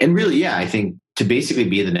think. And really, yeah, I think to basically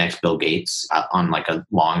be the next Bill Gates on like a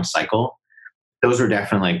long cycle, those were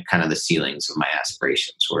definitely like kind of the ceilings of my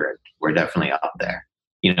aspirations. We're definitely up there.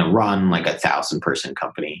 Run like 1,000-person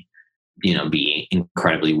company, be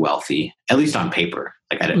incredibly wealthy, at least on paper.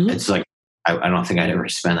 Like it's like I don't think I'd ever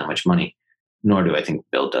spend that much money, nor do I think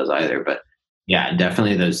Bill does either. But yeah,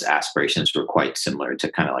 definitely those aspirations were quite similar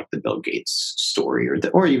to kind of like the Bill Gates story,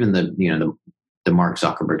 or even the Mark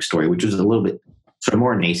Zuckerberg story, which was a little bit sort of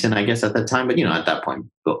more nascent, I guess, at that time. But at that point,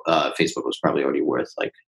 Facebook was probably already worth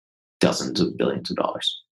like dozens of billions of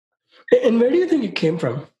dollars. And where do you think it came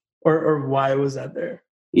from, or why was that there?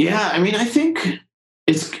 Yeah, I mean, I think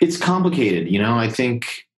it's complicated. I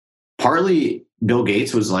think partly Bill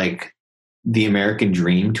Gates was like the American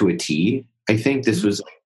dream to a T. I think this was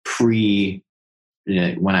pre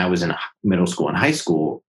when I was in middle school and high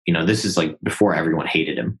school. This is like before everyone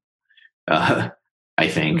hated him. I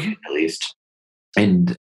think at least,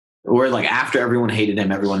 and or like after everyone hated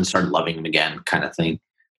him, everyone started loving him again, kind of thing.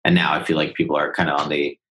 And now I feel like people are kind of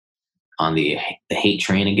on the hate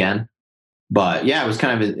train again. But yeah, it was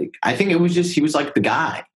kind of, I think it was just, he was like the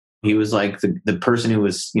guy. He was like the person who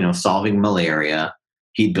was, solving malaria.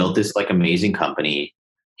 He built this like amazing company.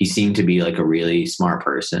 He seemed to be like a really smart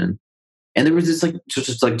person. And there was this like,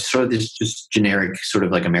 just like sort of this just generic sort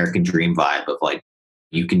of like American dream vibe of like,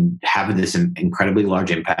 you can have this incredibly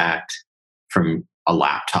large impact from a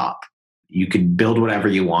laptop. You could build whatever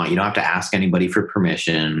you want. You don't have to ask anybody for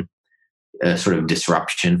permission. Sort of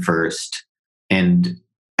disruption first. And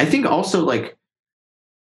I think also like,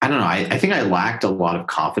 I don't know, I think I lacked a lot of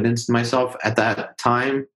confidence in myself at that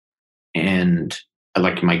time. And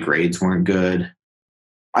like my grades weren't good.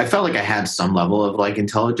 I felt like I had some level of like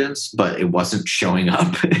intelligence, but it wasn't showing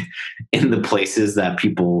up in the places that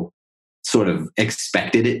people sort of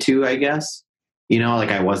expected it to, I guess. Like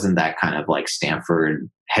I wasn't that kind of like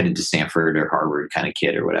headed to Stanford or Harvard kind of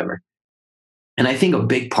kid or whatever. And I think a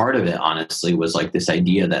big part of it, honestly, was like this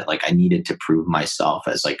idea that like I needed to prove myself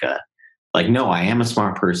as no, I am a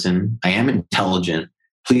smart person. I am intelligent.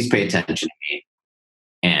 Please pay attention to me.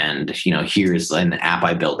 And, here's an app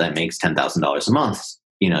I built that makes $10,000 a month,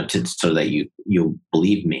 so that you'll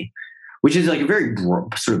believe me, which is like a very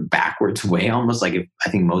sort of backwards way, almost like I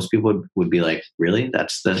think most people would be like, really,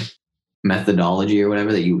 that's the methodology or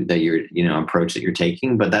whatever that your approach that you're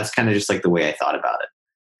taking. But that's kind of just like the way I thought about it.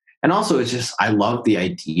 And also it's just, I love the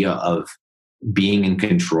idea of being in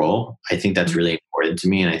control. I think that's really important to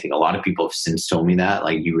me. And I think a lot of people have since told me that,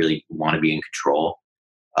 like, you really want to be in control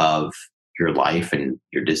of your life and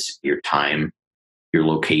your time, your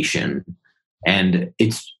location. And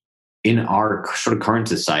it's in our sort of current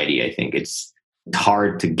society, I think it's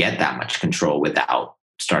hard to get that much control without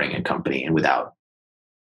starting a company and without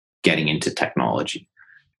getting into technology,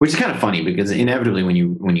 which is kind of funny because inevitably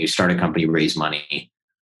when you start a company, raise money,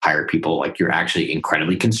 hire people, like you're actually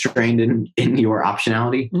incredibly constrained in your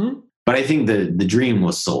optionality. But I think the dream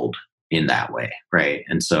was sold in that way, right?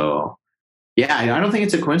 And so, yeah, I don't think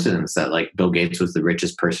it's a coincidence that like Bill Gates was the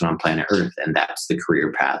richest person on planet Earth, and that's the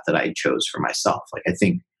career path that I chose for myself. Like I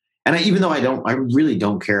think, and even though I really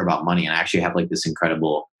don't care about money, and I actually have like this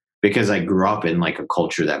incredible, because I grew up in like a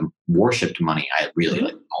culture that worshipped money. I really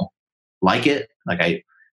like don't like it. Like I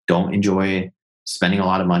don't enjoy spending a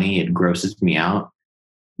lot of money. It grosses me out.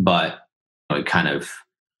 But it kind of,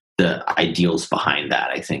 the ideals behind that,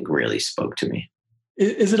 I think, really spoke to me.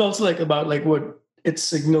 Is it also like about like what it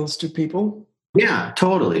signals to people? Yeah,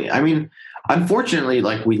 totally. I mean, unfortunately,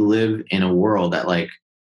 like we live in a world that like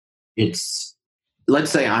it's, let's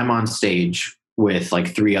say I'm on stage with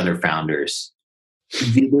like three other founders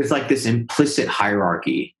there's like this implicit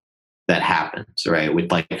hierarchy that happens, right?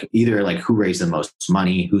 With like either like who raised the most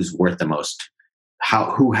money, who's worth the most,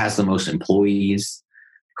 who has the most employees,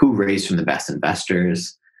 who raised from the best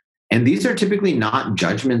investors. And these are typically not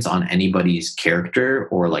judgments on anybody's character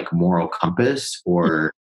or like moral compass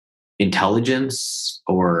or intelligence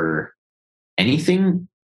or anything.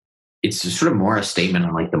 It's just sort of more a statement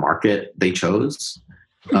on like the market they chose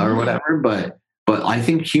or whatever. But I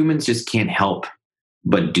think humans just can't help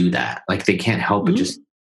but do that. Like they can't help but just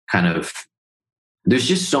kind of, there's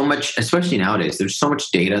just so much, especially nowadays, there's so much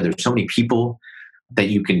data, there's so many people that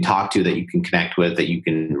you can talk to, that you can connect with, that you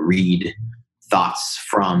can read thoughts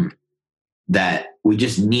from, that we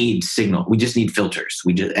just need signal. We just need filters.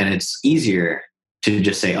 And it's easier to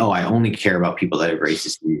just say, oh, I only care about people that have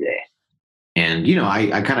racist today. And, you know,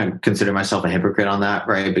 I kind of consider myself a hypocrite on that,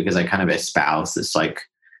 right? Because I kind of espouse this, like,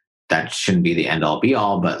 that shouldn't be the end all be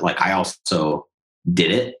all, but like, I also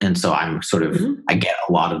did it. And so I'm sort of, I get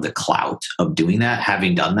a lot of the clout of doing that,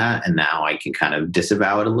 having done that. And now I can kind of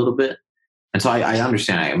disavow it a little bit. And so I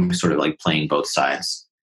understand I'm sort of like playing both sides,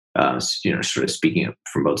 you know, sort of speaking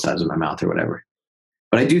from both sides of my mouth or whatever.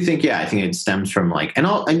 But I do think, I think it stems from like,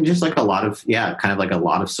 and just like a lot of, kind of like a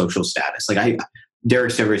lot of social status. Like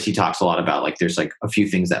Derek Sivers, he talks a lot about like, there's like a few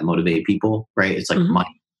things that motivate people, right? It's like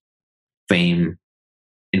money, fame,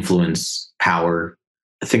 influence, power,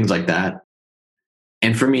 things like that.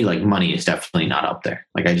 And for me, like money is definitely not up there.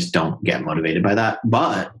 Like I just don't get motivated by that.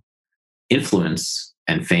 But influence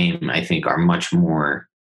and fame, I think, are much more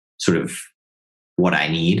sort of what I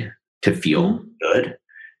need to feel good,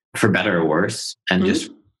 for better or worse. And just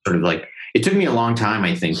sort of like, it took me a long time,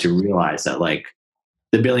 I think, to realize that like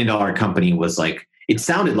the $1 billion company was like, it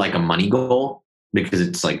sounded like a money goal because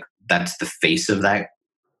it's like, that's the face of that,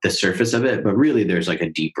 the surface of it. But really there's like a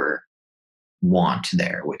deeper want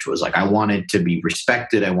there, which was like, I wanted to be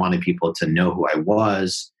respected. I wanted people to know who I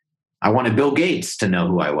was. I wanted Bill Gates to know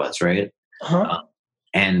who I was, right?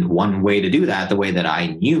 And one way to do that, the way that I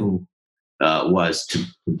knew, was to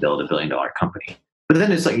build a $1 billion company. But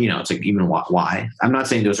then it's like, you know, it's like, even why? I'm not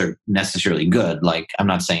saying those are necessarily good. Like, I'm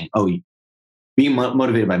not saying, oh, being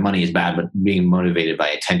motivated by money is bad, but being motivated by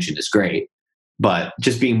attention is great. But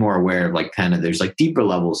just being more aware of like, kind of, there's like deeper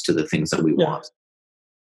levels to the things that we want.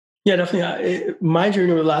 Yeah, definitely. My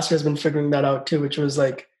journey over the last year has been figuring that out too, which was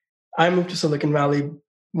like, I moved to Silicon Valley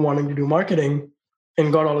wanting to do marketing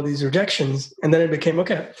and got all of these rejections. And then it became,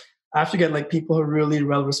 okay, I have to get like people who are really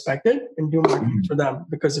well respected and do marketing for them.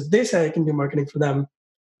 Because if they say I can do marketing for them,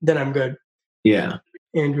 then I'm good. Yeah.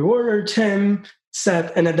 Andrew Warner, Tim,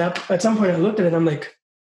 Seth. And at some point I looked at it and I'm like,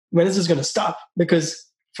 when is this going to stop? Because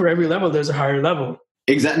for every level, there's a higher level.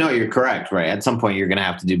 Exactly. No, you're correct. Right. At some point, you're going to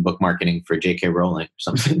have to do book marketing for J.K. Rowling or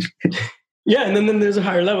something. Yeah. And then there's a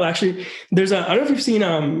higher level. Actually, I don't know if you've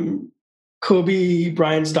seen Kobe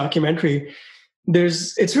Bryant's documentary.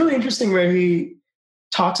 It's really interesting where he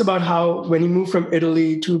talks about how when he moved from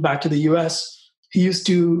Italy back to the US, he used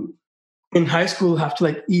to, in high school, have to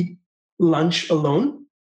like eat lunch alone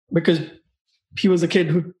because he was a kid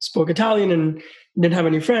who spoke Italian and didn't have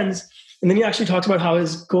any friends. And then he actually talks about how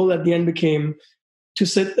his goal at the end became to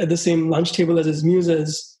sit at the same lunch table as his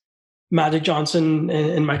muses, Magic Johnson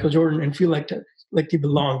and Michael Jordan, and feel like they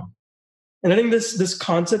belong. And I think this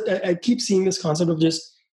concept, I keep seeing this concept of just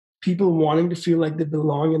people wanting to feel like they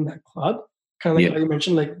belong in that club. Kind of like how you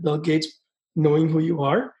mentioned, like Bill Gates knowing who you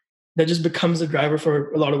are, that just becomes a driver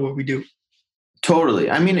for a lot of what we do. Totally.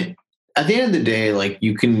 I mean, at the end of the day, like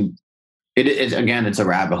you can, again, it's a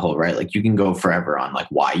rabbit hole, right? Like you can go forever on like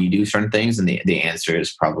why you do certain things. And the answer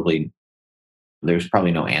is there's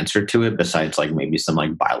probably no answer to it besides like maybe some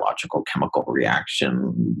like biological chemical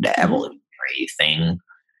reaction, the evolutionary thing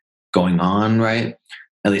going on, right?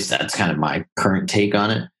 At least that's kind of my current take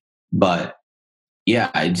on it. But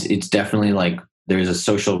yeah, it's definitely like there's a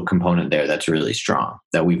social component there that's really strong,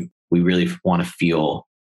 that we really want to feel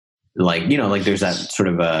like, you know, like there's that sort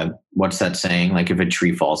of what's that saying? Like if a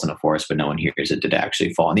tree falls in a forest but no one hears it, did it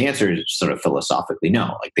actually fall? And the answer is sort of philosophically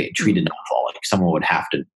no. Like the tree did not fall. Like someone would have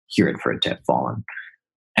to hear it for it to have fallen.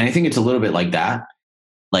 And I think it's a little bit like that.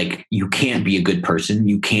 Like you can't be a good person.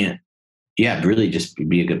 You can't, really just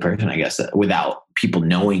be a good person, I guess, without people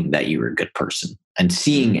knowing that you're a good person and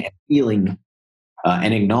seeing and feeling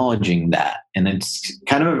and acknowledging that. And it's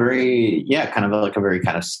kind of a very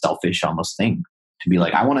kind of selfish almost thing to be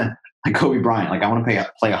like, I want to, like Kobe Bryant, like I want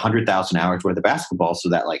to play 100,000 hours worth of basketball so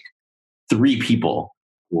that like 3 people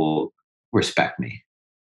will respect me.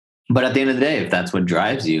 But at the end of the day, if that's what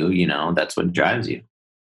drives you, you know, that's what drives you.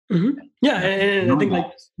 Yeah. And I think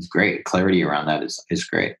like it's great. Clarity around that is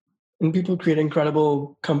great. And people create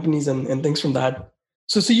incredible companies and things from that.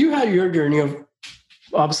 So you had your journey of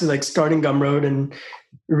obviously like starting Gumroad and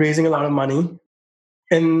raising a lot of money.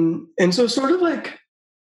 And so sort of like,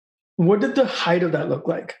 what did the height of that look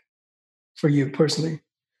like for you personally?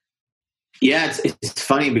 Yeah, it's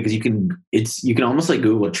funny because you can almost like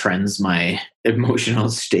Google trends my emotional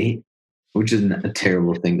state, which is a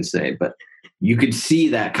terrible thing to say, but you could see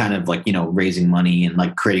that kind of like, raising money and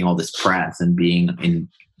like creating all this press and being in,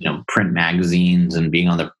 print magazines and being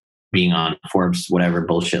on Forbes whatever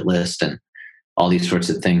bullshit list and all these sorts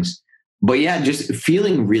of things. But yeah, just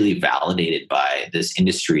feeling really validated by this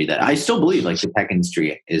industry that I still believe like the tech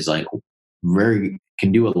industry is like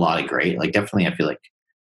can do a lot of great. Like definitely I feel like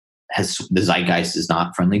the zeitgeist is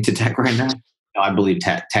not friendly to tech right now. I believe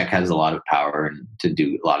tech has a lot of power and to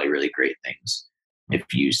do a lot of really great things if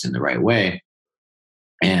used in the right way.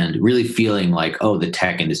 And really feeling like, oh, the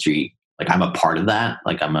tech industry, like I'm a part of that,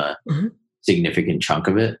 like I'm a significant chunk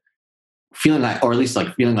of it. Feeling like, or at least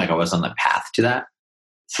like feeling like I was on the path to that,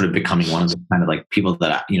 sort of becoming one of the kind of like people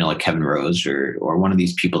that like Kevin Rose or one of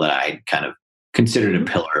these people that I kind of considered a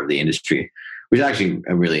pillar of the industry, which is actually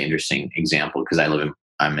a really interesting example because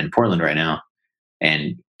I'm in Portland right now,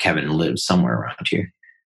 and Kevin lives somewhere around here.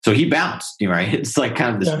 So he bounced, right? It's like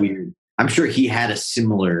kind of this weird. I'm sure he had a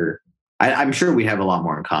similar. I'm sure we have a lot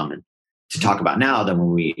more in common to talk about now than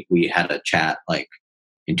when we had a chat like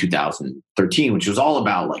in 2013, which was all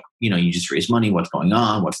about like you just raise money, what's going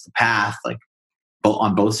on, what's the path, like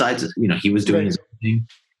on both sides. He was doing his own thing,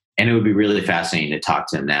 and it would be really fascinating to talk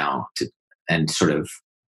to him now and sort of.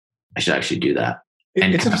 I should actually do that.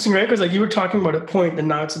 It's interesting, right? Because like you were talking about a point, and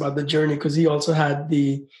now it's about the journey. Because he also had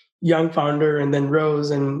the young founder, and then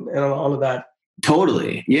Rose, and all of that.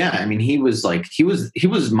 Totally, yeah. I mean, he was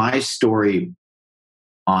my story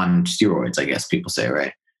on steroids, I guess people say,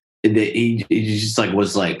 right? He just like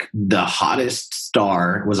was like the hottest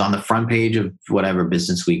star. Was on the front page of whatever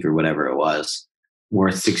Business Week or whatever it was,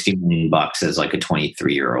 worth $60 million as like a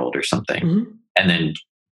 23-year-old or something, and then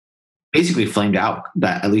basically flamed out.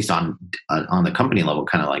 That at least on the company level,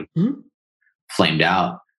 kind of like flamed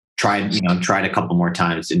out. Tried a couple more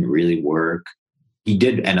times, didn't really work. He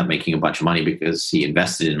did end up making a bunch of money because he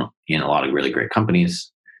invested in a lot of really great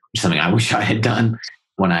companies, which is something I wish I had done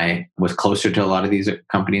when I was closer to a lot of these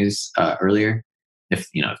companies earlier, if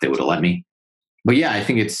they would have let me. But yeah, I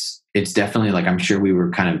think it's definitely like I'm sure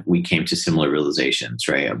we came to similar realizations,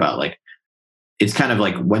 right? About like it's kind of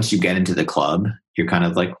like once you get into the club, you're kind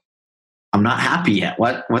of like, I'm not happy yet.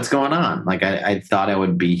 What's going on? Like I thought I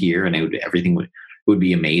would be here and everything would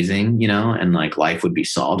be amazing, and like life would be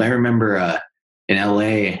solved. I remember in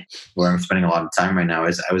LA where I'm spending a lot of time right now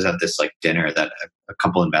I was at this like dinner that a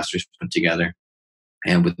couple investors put together,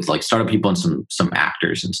 and with like startup people and some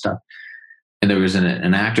actors and stuff. And there was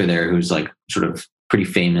an actor there who's like sort of pretty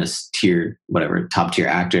famous top tier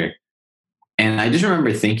actor. And I just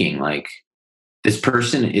remember thinking like, this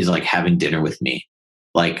person is like having dinner with me.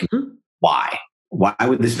 Like, why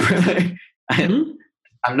would this person,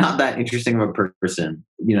 I'm not that interesting of a person,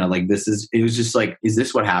 like it was just like, is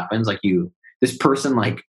this what happens? Like this person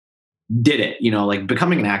like did it, like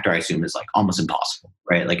becoming an actor, I assume is like almost impossible,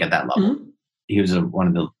 right? Like at that level, he was one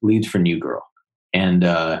of the leads for New Girl. And,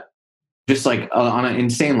 just like on an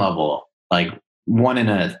insane level, like 1 in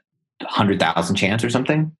 100,000 chance or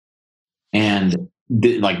something. And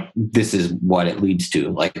this is what it leads to.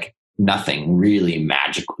 Like nothing really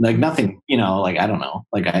magical, like nothing, like, I don't know.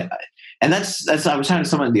 Like and that's, I was talking to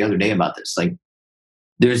someone the other day about this. Like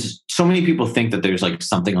there's so many people think that there's like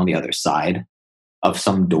something on the other side of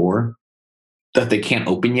some door that they can't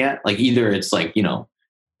open yet. Like either it's like,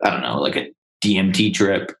 I don't know, like a DMT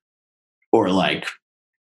trip or like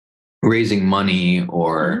raising money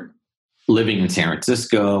or living in San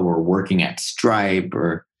Francisco or working at Stripe,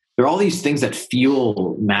 or there are all these things that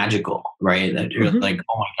feel magical, right? That you're like,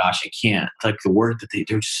 oh my gosh, I can't. It's like the work that they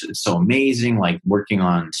do is so amazing, like working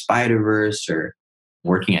on Spider-Verse or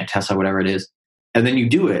working at Tesla, whatever it is. And then you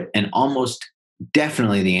do it, and almost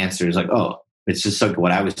definitely the answer is like, oh, it's just like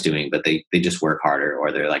what I was doing, but they just work harder,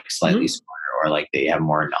 or they're like slightly smarter, or like they have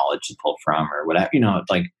more knowledge to pull from, or whatever. It's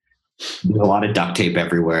like there's a lot of duct tape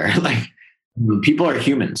everywhere. Like people are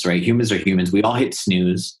humans, right? Humans are humans. We all hit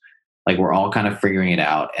snooze. Like we're all kind of figuring it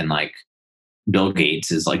out. And like Bill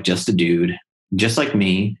Gates is like just a dude, just like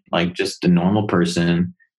me, like just a normal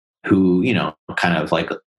person who, kind of like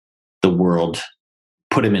the world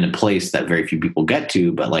put him in a place that very few people get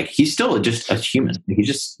to, but like he's still just a human. He's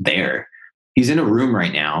just there. He's in a room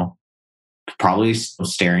right now, probably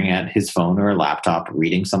staring at his phone or a laptop,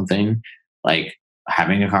 reading something, like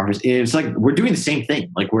having a conversation. It's like we're doing the same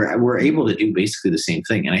thing. Like we're able to do basically the same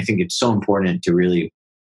thing. And I think it's so important to really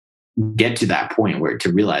get to that point where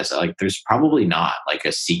to realize that like there's probably not like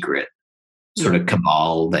a secret sort of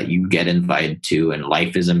cabal that you get invited to and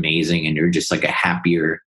life is amazing and you're just like a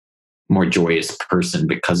happier, more joyous person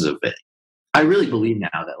because of it. I really believe now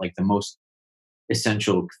that like the most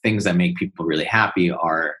essential things that make people really happy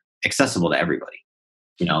are accessible to everybody.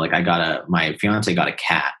 You know, like my fiance got a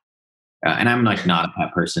cat, and I'm like not a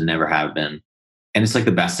cat person, never have been, and it's like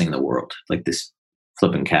the best thing in the world, like this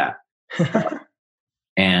flipping cat,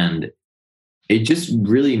 and it just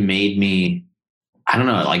really made me, I don't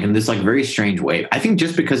know, like in this like very strange way. I think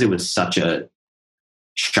just because it was such a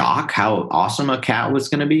shock how awesome a cat was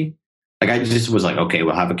going to be. Like I just was like, okay,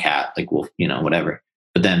 we'll have a cat, like we'll, you know, whatever.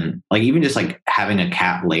 But then like even just like having a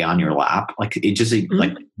cat lay on your lap, like it just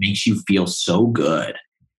like makes you feel so good.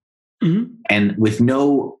 And with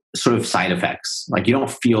no sort of side effects, like you don't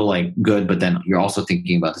feel like good, but then you're also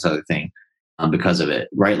thinking about this other thing because of it,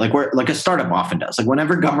 right? Like where like a startup often does. Like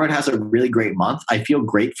whenever Gumroad has a really great month, I feel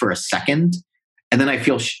great for a second, and then I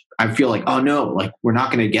feel like, oh no, like we're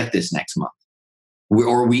not going to get this next month,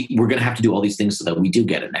 we're going to have to do all these things so that we do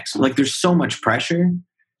get it next month. Like there's so much pressure,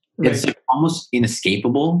 right. It's like almost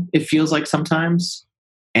inescapable. It feels like sometimes.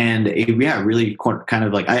 And really kind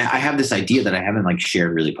of like, I have this idea that I haven't like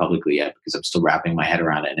shared really publicly yet because I'm still wrapping my head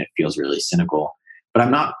around it and it feels really cynical, but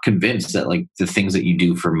I'm not convinced that like the things that you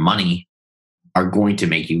do for money are going to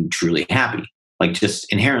make you truly happy. Like just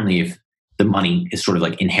inherently, if the money is sort of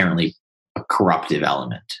like inherently a corruptive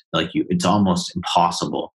element, like it's almost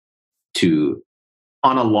impossible to,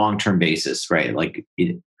 on a long-term basis, right? Like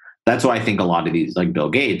that's why I think a lot of these, like Bill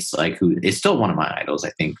Gates, like who is still one of my idols,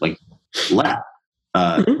 I think, like left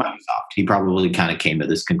Microsoft. He probably kind of came to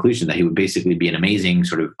this conclusion that he would basically be an amazing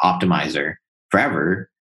sort of optimizer forever,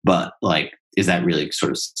 but like, is that really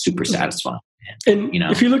sort of super satisfying? And you know,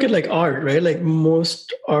 if you look at like art, right? Like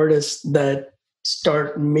most artists that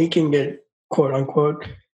start making it, quote unquote,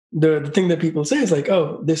 the thing that people say is like,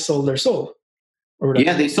 oh, they sold their soul.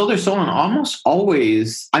 Yeah, they sold their soul, and almost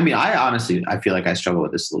always, I mean, I feel like I struggle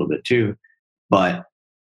with this a little bit too, but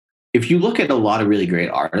if you look at a lot of really great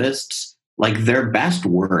artists, like their best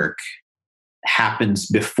work happens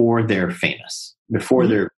before they're famous, before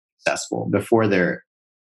they're successful, before they're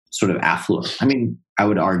sort of affluent. I mean, I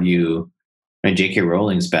would argue J.K.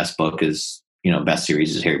 Rowling's best book is, you know, best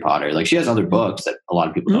series is Harry Potter. Like she has other books that a lot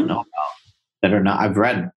of people don't know about that are not, I've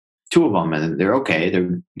read 2 of them and they're okay.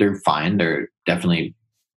 They're fine. They're definitely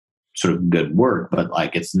sort of good work, but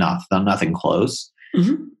like it's nothing close.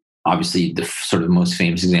 Obviously the sort of most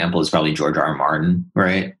famous example is probably George R. R. Martin,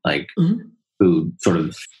 right? Like who sort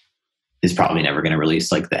of is probably never going to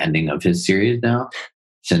release like the ending of his series now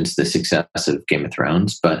since the success of Game of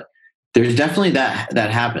Thrones. But there's definitely that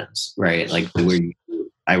happens, right? Like where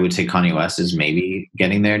I would say Kanye West is maybe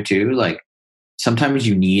getting there too. Like sometimes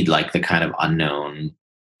you need like the kind of unknown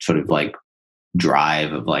sort of like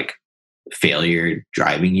drive of like failure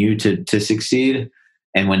driving you to succeed.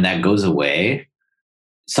 And when that goes away,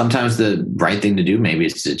 sometimes the right thing to do maybe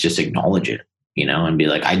is to just acknowledge it, you know, and be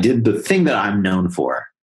like, I did the thing that I'm known for.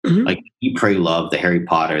 Like Eat, Pray, Love, the Harry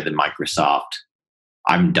Potter, the Microsoft,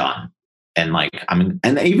 I'm done. And like,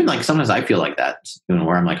 and even like sometimes I feel like that, you know,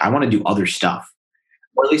 where I'm like, I want to do other stuff.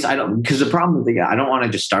 Or at least I don't, because the problem is I don't want to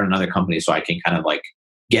just start another company so I can kind of like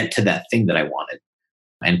get to that thing that I wanted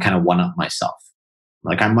and kind of one up myself.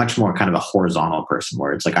 Like I'm much more kind of a horizontal person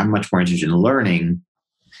where it's like, I'm much more interested in learning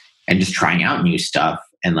and just trying out new stuff.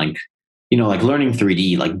 And like, you know, like learning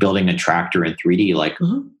 3D, like building a tractor in 3D, like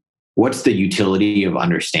what's the utility of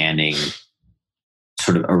understanding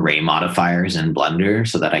sort of array modifiers in Blender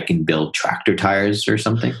so that I can build tractor tires or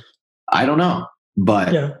something? I don't know,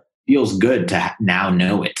 but it feels good to now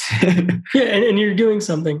know it. And you're doing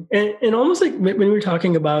something. And almost like when we were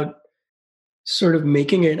talking about sort of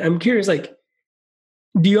making it, I'm curious, like,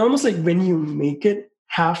 do you almost like when you make it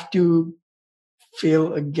have to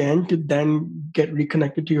fail again to then get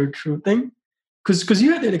reconnected to your true thing? Because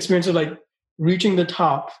you had that experience of like reaching the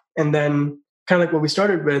top and then kind of like what we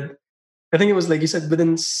started with. I think it was like you said,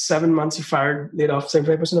 within 7 months you laid off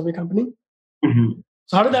 75% of your company.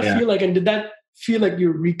 So how did that feel like? And did that feel like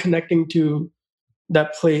you're reconnecting to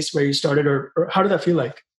that place where you started, or how did that feel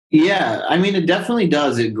like? Yeah, I mean, it definitely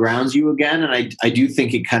does. It grounds you again. And I do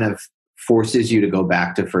think it kind of forces you to go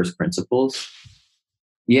back to first principles.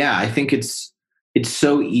 Yeah, I think it's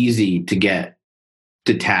so easy to get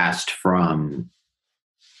detached from,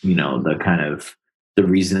 you know, the kind of the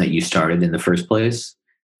reason that you started in the first place.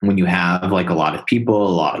 When you have like a lot of people, a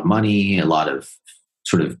lot of money, a lot of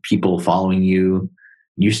sort of people following you,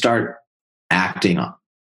 you start acting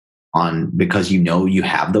on because you know you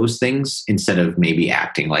have those things instead of maybe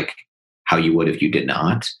acting like how you would if you did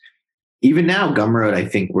not. even now, Gumroad, I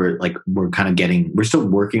think we're still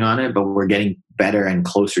working on it, but we're getting better and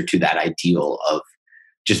closer to that ideal of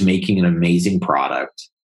just making an amazing product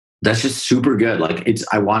that's just super good. Like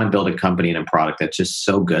I want to build a company and a product that's just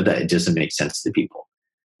so good that it doesn't make sense to people.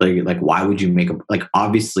 Like why would you make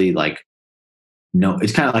obviously like, no,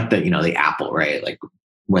 it's kind of like the Apple, right? Like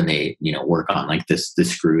when they, work on like the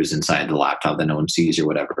screws inside the laptop that no one sees or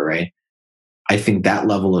whatever, right? I think that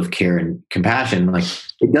level of care and compassion, like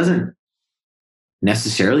it doesn't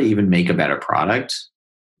necessarily even make a better product,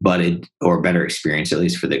 or a better experience, at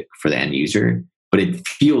least for the end user, but it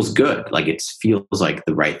feels good. Like it feels like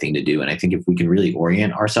the right thing to do. And I think if we can really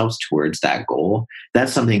orient ourselves towards that goal,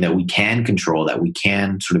 that's something that we can control, that we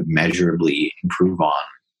can sort of measurably improve on.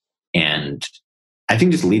 And I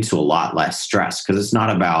think just leads to a lot less stress, because it's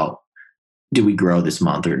not about, do we grow this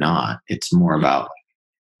month or not? It's more about,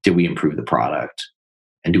 did we improve the product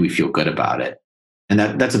and do we feel good about it? And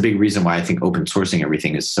that's a big reason why I think open sourcing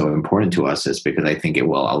everything is so important to us, is because I think it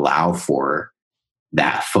will allow for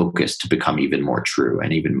that focus to become even more true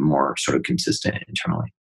and even more sort of consistent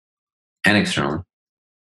internally and externally.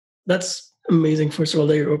 That's amazing. First of all,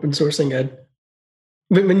 that you're open sourcing it.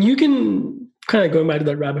 When you can kind of going back to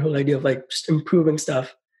that rabbit hole idea of like just improving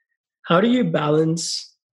stuff, how do you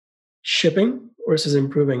balance shipping versus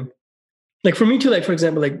improving? Like for me too, like for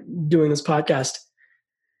example, like doing this podcast,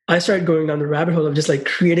 I started going down the rabbit hole of just like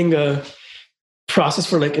creating a process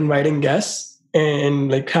for like inviting guests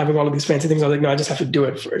and like having all of these fancy things. I was like, no, I just have to do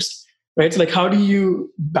it first. Right. So like, how do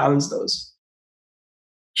you balance those?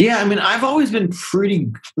 Yeah. I mean, I've always been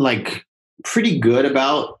pretty good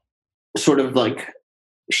about sort of like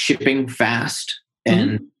shipping fast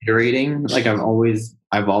and iterating. Like I've always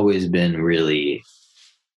been really,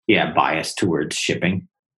 biased towards shipping.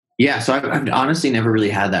 Yeah, so I've honestly never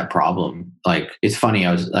really had that problem. Like, it's funny.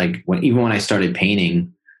 I was like, even when I started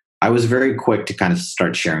painting, I was very quick to kind of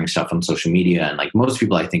start sharing stuff on social media. And like most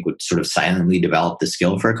people, I think, would sort of silently develop the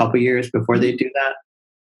skill for a couple of years before they do that.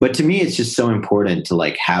 But to me, it's just so important to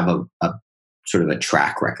like have a sort of a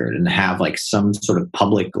track record and have like some sort of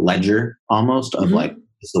public ledger almost of like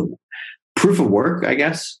the proof of work, I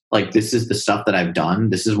guess. Like, this is the stuff that I've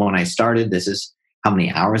done. This is when I started. This is how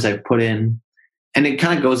many hours I've put in. And it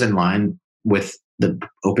kind of goes in line with the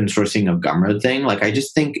open sourcing of Gumroad thing. Like, I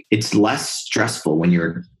just think it's less stressful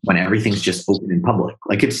when everything's just open in public.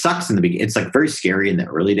 Like, it sucks in the beginning. It's like very scary in the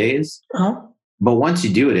early days. Uh-huh. But once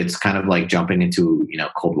you do it, it's kind of like jumping into,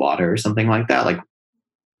 cold water or something like that. Like,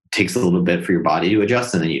 it takes a little bit for your body to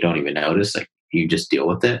adjust, and then you don't even notice. Like, you just deal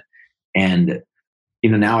with it. And,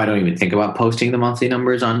 now I don't even think about posting the monthly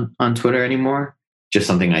numbers on Twitter anymore. Just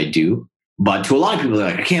something I do. But to a lot of people, they're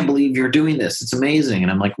like, I can't believe you're doing this. It's amazing.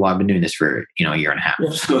 And I'm like, well, I've been doing this for, a year and a half. Yeah.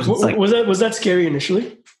 So it's like, was that scary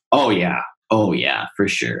initially? Oh yeah, for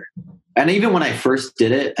sure. And even when I first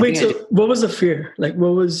did it, what was the fear? Like,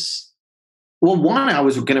 what was? Well, one, I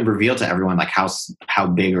was going to reveal to everyone like how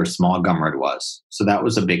big or small Gumroad was. So that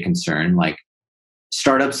was a big concern. Like,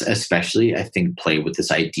 startups, especially, I think, play with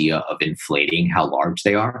this idea of inflating how large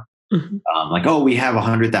they are. Mm-hmm. Like, oh, we have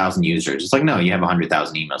 100,000 users. It's like, no, you have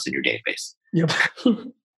 100,000 emails in your database. Yep.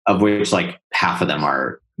 Of which like half of them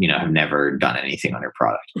are, have never done anything on your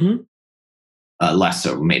product. Mm-hmm. Less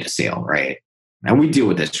so made a sale, right? And we deal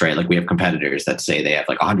with this, right? Like, we have competitors that say they have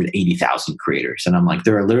like 180,000 creators. And I'm like,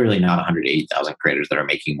 there are literally not 180,000 creators that are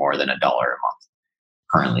making more than $1 a month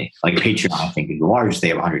currently. Like, Patreon, I think, is the largest. They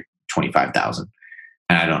have 125,000.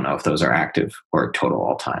 And I don't know if those are active or total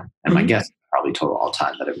all time. And my guess is probably total all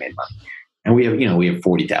time that have made money. And we have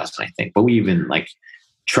 40,000, I think. But we even like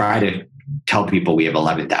try to tell people we have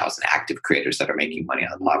 11,000 active creators that are making money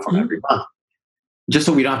on the platform every month. Just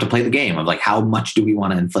so we don't have to play the game of like, how much do we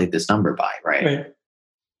want to inflate this number by, right?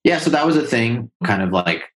 Yeah, so that was a thing. Kind of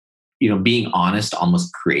like, being honest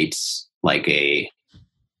almost creates like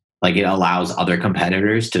it allows other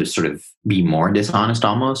competitors to sort of be more dishonest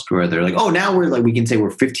almost, where they're like, oh, now we can say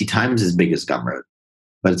we're 50 times as big as Gumroad.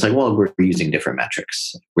 But it's like, well, we're using different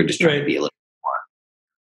metrics. We're just trying to be a little more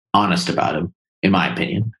honest about them, in my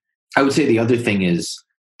opinion. I would say the other thing is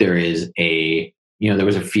there was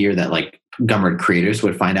a fear that like Gumroad creators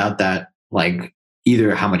would find out that like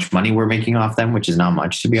either how much money we're making off them, which is not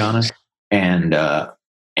much, to be honest, and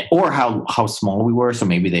or how small we were. So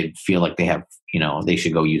maybe they'd feel like they have, they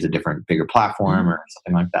should go use a different, bigger platform or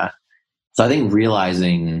something like that. So I think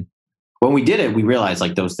realizing when we did it, we realized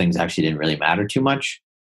like those things actually didn't really matter too much.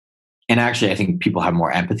 And actually, I think people have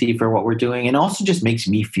more empathy for what we're doing. And also just makes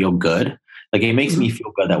me feel good. Like, it makes me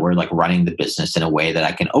feel good that we're like running the business in a way that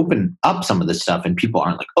I can open up some of this stuff and people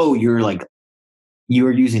aren't like, oh, you're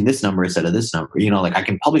using this number instead of this number. Like, I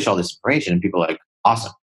can publish all this information and people are like,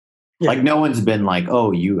 awesome. Yeah. Like no one's been like,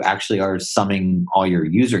 oh, you actually are summing all your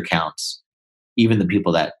user counts, even the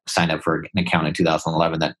people that signed up for an account in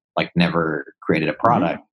 2011 that like never created a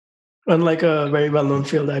product. Unlike a very well-known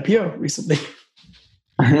failed IPO recently.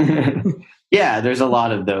 Yeah, there's a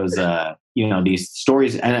lot of those, these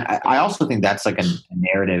stories. And I also think that's like a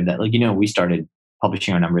narrative that like, we started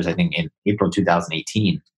publishing our numbers, I think in April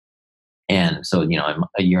 2018. And so,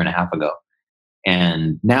 a year and a half ago.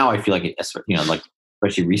 And now I feel like like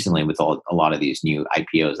especially recently with a lot of these new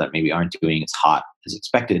IPOs that maybe aren't doing as hot as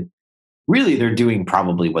expected. Really, they're doing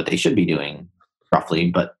probably what they should be doing, roughly,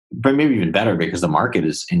 but maybe even better because the market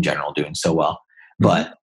is in general doing so well.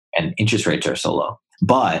 But and interest rates are so low.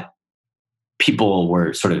 But people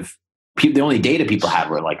were the only data people had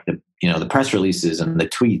were like the press releases and the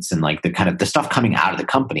tweets and like the kind of the stuff coming out of the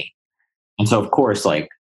company. And so of course, like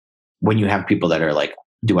when you have people that are like,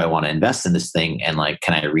 do I want to invest in this thing? And like,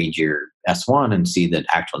 can I read your S1 and see the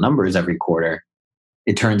actual numbers every quarter?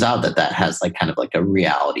 It turns out that has like kind of like a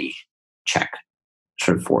reality check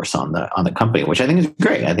sort of force on the company, which I think is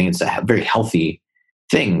great. I think it's a very healthy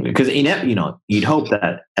thing because you'd hope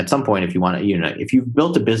that at some point, if you want to, if you've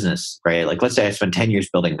built a business, right? Like let's say I spent 10 years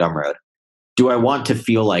building Gumroad. Do I want to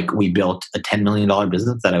feel like we built a $10 million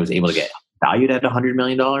business that I was able to get valued at $100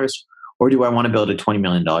 million? Or do I want to build a $20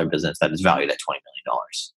 million business that is valued at $20 million?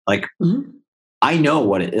 Like, I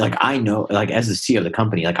know I know, like as the CEO of the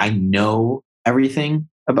company, like I know everything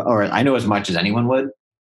about, or I know as much as anyone would,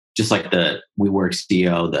 just like the WeWork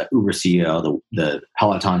CEO, the Uber CEO, the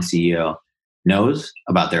Peloton CEO knows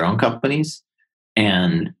about their own companies.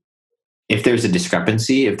 And if there's a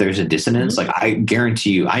discrepancy, if there's a dissonance, like I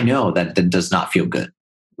guarantee you, I know that does not feel good.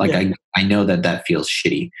 Like I know that feels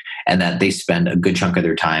shitty and that they spend a good chunk of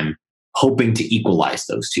their time hoping to equalize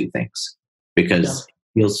those two things because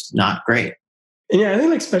it feels not great. And yeah, I think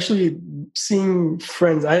like especially seeing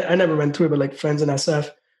friends, I never went through it, but like friends in SF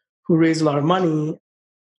who raised a lot of money,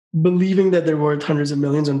 believing that they're worth hundreds of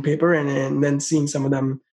millions on paper and then seeing some of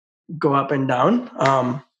them go up and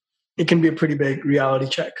down, it can be a pretty big reality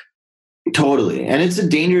check. Totally. And it's a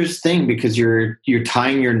dangerous thing because you're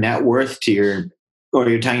tying your net worth to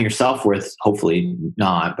you're tying your self-worth, hopefully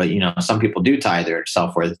not, but some people do tie their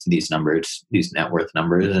self-worth to these numbers, these net worth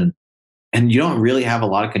numbers, and you don't really have a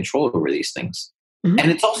lot of control over these things.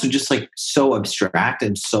 And it's also just like so abstract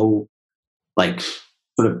and so like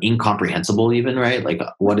sort of incomprehensible even, right? Like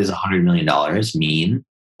what does $100 million mean?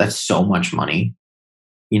 That's so much money.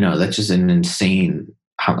 That's just an insane,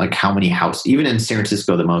 how many houses, even in San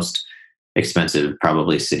Francisco, the most expensive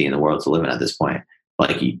probably city in the world to live in at this point,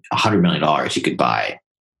 like $100 million, you could buy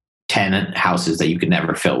 10 houses that you could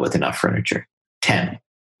never fill with enough furniture. 10.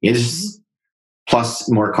 It's plus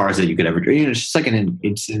more cars that you could ever do. It's just like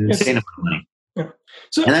it's an insane amount of money. Yeah.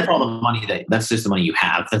 So, and that's all the money that's just the money you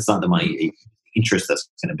have. That's not the money interest that's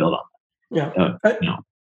going to build on that. Yeah.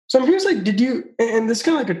 So I'm curious, like, and this is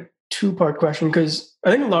kind of like a two-part question, because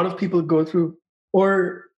I think a lot of people go through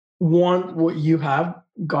or want what you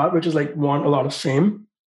got, which is like want a lot of fame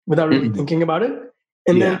without really thinking about it.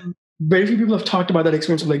 And then very few people have talked about that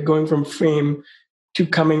experience of like going from fame to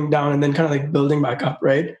coming down and then kind of like building back up,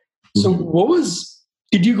 right? So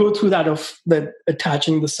did you go through that of that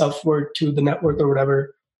attaching the self-worth to the net worth or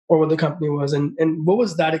whatever, or what the company was? And what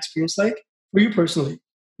was that experience like for you personally?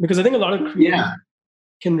 Because I think a lot of creators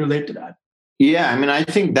can relate to that. Yeah, I mean, I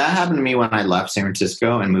think that happened to me when I left San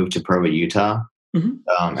Francisco and moved to Provo, Utah. And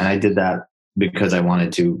I did that because I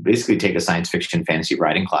wanted to basically take a science fiction fantasy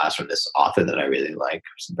writing class from this author that I really like,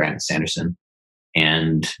 Brandon Sanderson,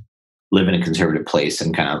 and live in a conservative place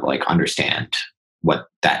and kind of like understand what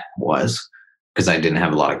that was, because I didn't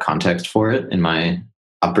have a lot of context for it in my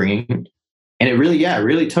upbringing. And it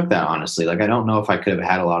really took that, honestly. Like, I don't know if I could have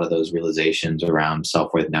had a lot of those realizations around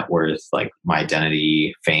self-worth, net worth, like my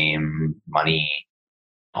identity, fame, money,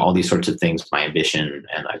 all these sorts of things, my ambition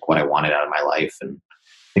and like what I wanted out of my life and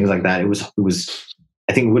things like that. It was,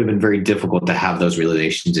 I think it would have been very difficult to have those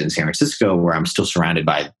realizations in San Francisco, where I'm still surrounded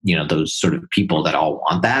by, those sort of people that all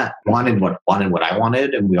wanted what I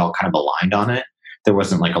wanted. And we all kind of aligned on it. There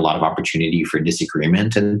wasn't like a lot of opportunity for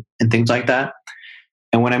disagreement and things like that.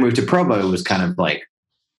 And when I moved to Provo,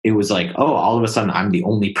 it was like, oh, all of a sudden I'm the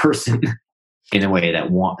only person in a way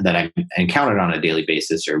that I encountered on a daily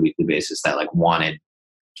basis or a weekly basis that like wanted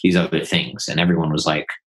these other things. And everyone was like,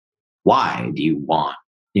 why do you want,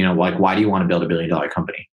 why do you want to build $1 billion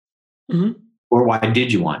company? Or why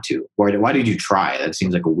did you want to? Or why did you try? That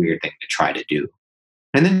seems like a weird thing to try to do.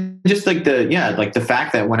 And then just like the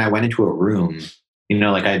fact that when I went into a room,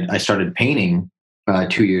 I started painting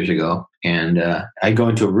 2 years ago. And I'd go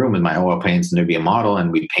into a room with my oil paints, and there'd be a model,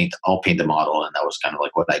 and I'll paint the model, and that was kind of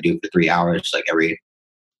like what I do for 3 hours, like every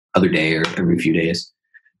other day or every few days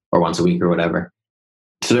or once a week or whatever.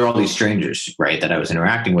 So there are all these strangers, right, that I was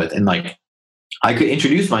interacting with, and like I could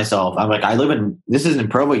introduce myself. I'm like, this is in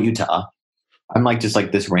Provo, Utah. I'm like just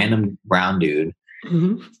like this random brown dude.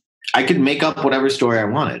 Mm-hmm. I could make up whatever story I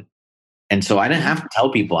wanted. And so I didn't have to tell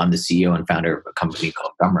people I'm the CEO and founder of a company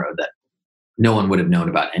called Gumroad that no one would have known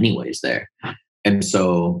about anyways there. And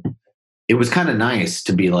so it was kind of nice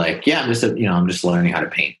to be like, yeah, I'm just learning how to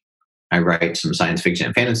paint. I write some science fiction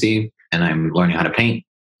and fantasy, and I'm learning how to paint.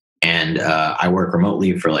 And I work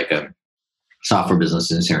remotely for like a software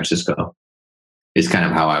business in San Francisco. Is kind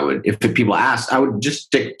of how I would, if people ask, I would just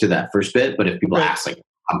stick to that first bit. But if people ask, like,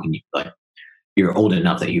 how can you, like, you're old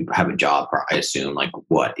enough that you have a job, I assume, like,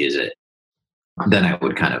 what is it? Then I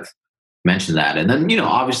would kind of mention that. And then,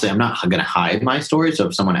 obviously I'm not going to hide my story. So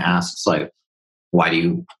if someone asks, like, why do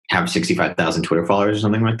you have 65,000 Twitter followers or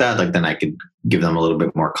something like that? Like, then I could give them a little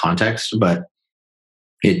bit more context. But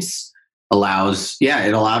it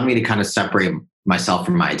allowed me to kind of separate myself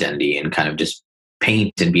from my identity and kind of just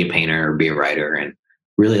paint and be a painter or be a writer and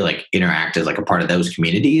really like interact as like a part of those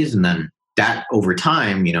communities. And then that over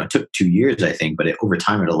time, it took 2 years, I think, but over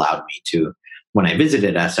time it allowed me to, when I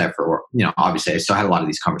visited SF, or, obviously I still had a lot of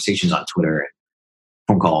these conversations on Twitter and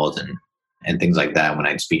phone calls and things like that. When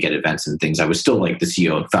I'd speak at events and things, I was still like the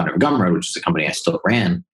CEO and founder of Gumroad, which is a company I still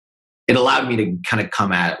ran. It allowed me to kind of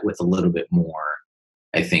come at it with a little bit more,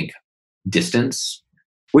 I think, distance,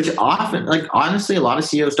 which often, like, honestly, a lot of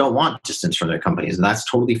CEOs don't want distance from their companies, and that's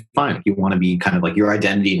totally fine. If you want to be kind of like your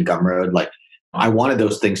identity in Gumroad, like, I wanted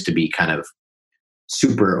those things to be kind of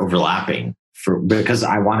super overlapping because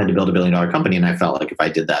I wanted to build a $1 billion company, and I felt like if I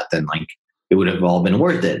did that, then like it would have all been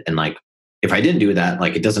worth it. And like if I didn't do that,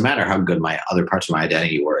 like it doesn't matter how good my other parts of my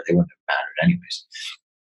identity were; they wouldn't have mattered anyways.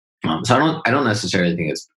 So I don't necessarily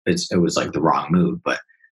think it was like the wrong move, but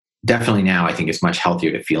definitely now I think it's much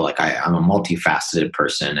healthier to feel like I'm a multifaceted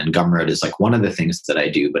person, and Gumroad is like one of the things that I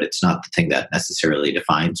do, but it's not the thing that necessarily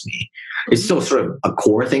defines me. It's still sort of a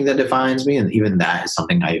core thing that defines me, and even that is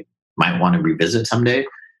something I might want to revisit someday.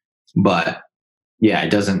 But yeah,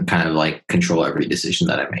 it doesn't kind of like control every decision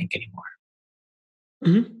that I make anymore.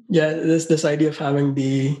 Mm-hmm. Yeah, this idea of having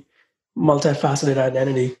the multifaceted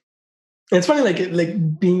identity. It's funny, like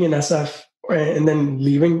being in SF and then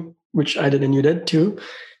leaving, which I did and you did too.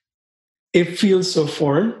 It feels so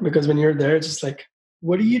foreign because when you're there, it's just like,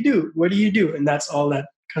 what do you do? What do you do? And that's all that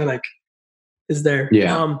kind of like is there.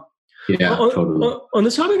 Yeah. Totally. On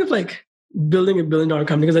this topic of like building a $1 billion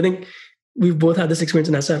company, because I think we've both had this experience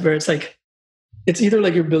in SF where it's like, it's either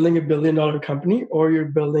like you're building a $1 billion company or you're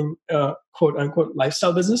building a quote unquote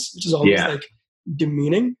lifestyle business, which is almost like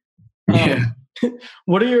demeaning.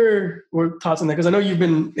 What are your thoughts on that? Because I know you've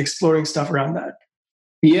been exploring stuff around that.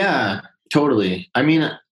 Yeah, totally. I mean,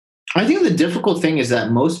 I think the difficult thing is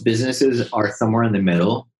that most businesses are somewhere in the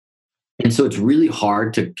middle. And so it's really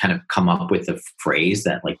hard to kind of come up with a phrase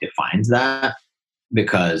that like defines that,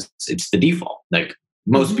 because it's the default. Like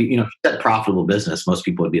most people, if you said profitable business, most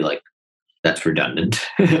people would be like, that's redundant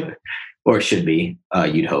or it should be,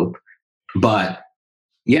 you'd hope. But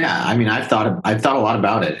yeah, I mean, I've thought a lot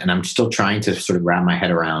about it, and I'm still trying to sort of wrap my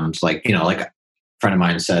head around, like, like a friend of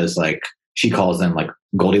mine says, like, she calls them like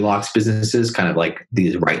Goldilocks businesses, kind of like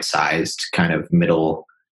these right-sized, kind of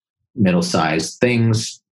middle-sized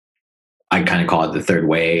things. I kind of call it the third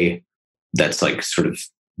way. That's like sort of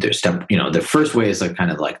their step. The first way is like kind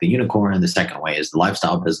of like the unicorn. The second way is the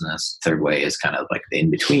lifestyle business. Third way is kind of like the in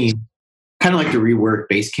between, kind of like the rework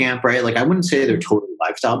Basecamp, right? Like I wouldn't say they're totally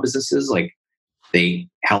lifestyle businesses. Like they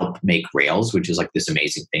help make Rails, which is like this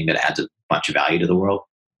amazing thing that adds a bunch of value to the world.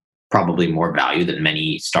 Probably more value than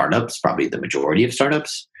many startups, probably the majority of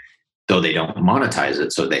startups, though they don't monetize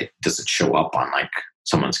it. So they doesn't show up on like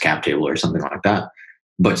someone's cap table or something like that.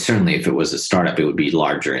 But certainly if it was a startup, it would be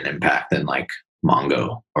larger in impact than like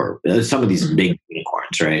Mongo or some of these big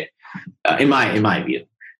unicorns, right? In my view,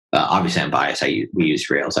 obviously I'm biased. We use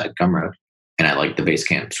Rails at Gumroad, and I like the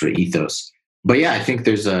Basecamp sort of ethos. But yeah, I think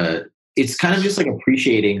it's kind of just like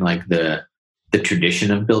appreciating like the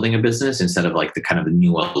tradition of building a business instead of like the kind of the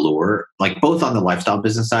new allure, like both on the lifestyle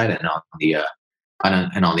business side and on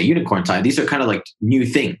the unicorn side. These are kind of like new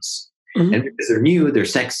things, and because they're new, they're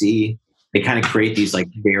sexy. They kind of create these like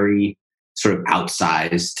very sort of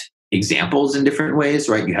outsized examples in different ways,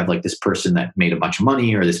 right? You have like this person that made a bunch of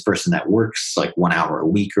money, or this person that works like 1 hour a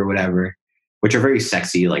week or whatever, which are very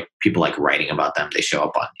sexy. Like people like writing about them. They show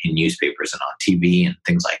up in newspapers and on TV and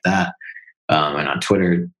things like that, and on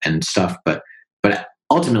Twitter and stuff. But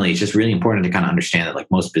ultimately, it's just really important to kind of understand that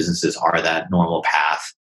like most businesses are that normal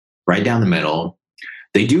path right down the middle.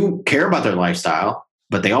 They do care about their lifestyle,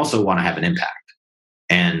 but they also want to have an impact.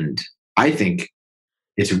 And I think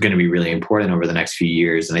it's going to be really important over the next few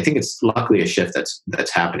years. And I think it's luckily a shift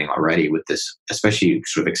that's happening already with this, especially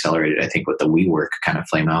sort of accelerated, I think, with the WeWork kind of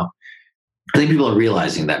flame out. I think people are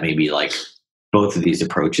realizing that maybe like both of these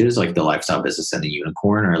approaches, like the lifestyle business and the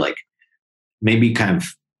unicorn, are like maybe kind of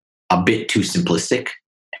a bit too simplistic,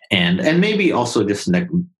 and maybe also just like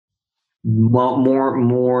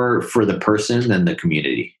more for the person than the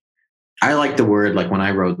community. I like the word, like when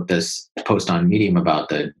I wrote this post on Medium about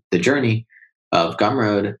the journey of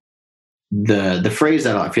Gumroad, the phrase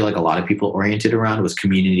that I feel like a lot of people oriented around was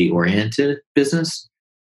community oriented business.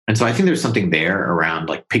 And so I think there's something there around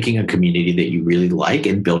like picking a community that you really like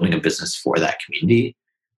and building a business for that community.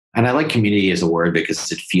 And I like community as a word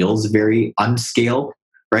because it feels very unscale,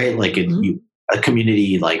 right? Like a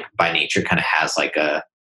community, like by nature, kind of has like a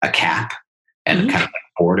cap and kind of like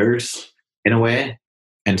borders in a way,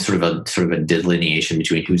 and sort of a delineation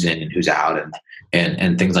between who's in and who's out,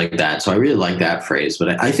 and things like that. So I really like that phrase,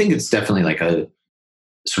 but I think it's definitely like a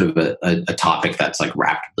sort of a topic that's like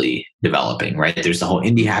rapidly developing, right? There's the whole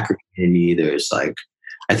indie hacker community. There's like,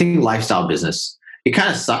 I think lifestyle business, it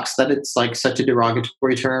kind of sucks that it's like such a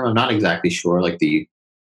derogatory term. I'm not exactly sure like the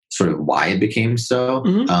sort of why it became so.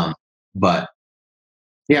 But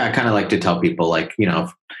yeah, I kind of like to tell people like,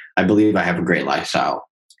 I believe I have a great lifestyle,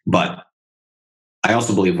 but I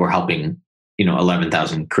also believe we're helping,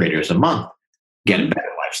 11,000 creators a month get a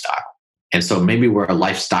better lifestyle. And so maybe we're a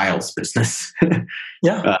lifestyles business.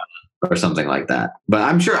 Yeah. Or something like that. But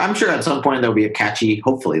I'm sure at some point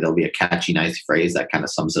hopefully there'll be a catchy, nice phrase that kind of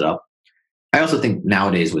sums it up. I also think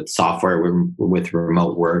nowadays with software, with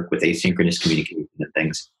remote work, with asynchronous communication and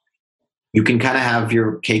things, you can kind of have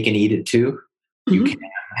your cake and eat it too. You can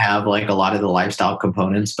have like a lot of the lifestyle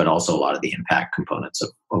components, but also a lot of the impact components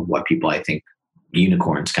of what people, I think,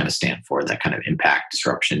 unicorns kind of stand for, that kind of impact,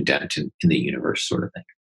 disruption, dent in the universe sort of thing.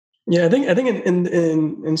 Yeah, I think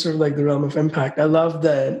in sort of like the realm of impact, I love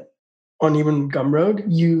that on even Gumroad,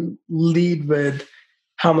 you lead with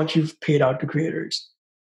how much you've paid out to creators.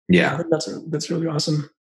 Yeah, I think that's really awesome.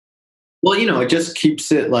 Well, it just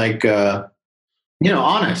keeps it like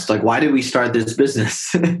honest. Like, why did we start this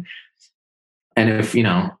business? And if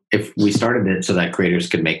we started it so that creators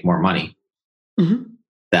could make more money,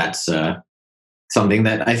 that's something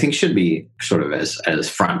that I think should be sort of as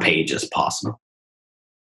front page as possible.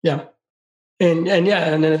 Yeah, and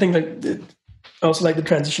then I think like also like the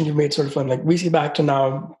transition you made, sort of from like VC back to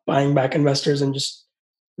now buying back investors and just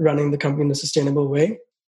running the company in a sustainable way.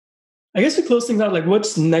 I guess to close things out, like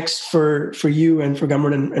what's next for you and for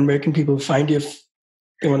Gumroad, and where can people find you if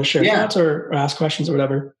they want to share thoughts or ask questions or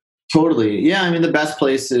whatever? Totally. Yeah. I mean, the best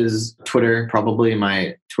place is Twitter. Probably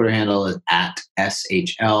my Twitter handle is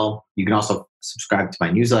 @SHL. You can also subscribe to my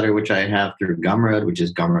newsletter, which I have through Gumroad, which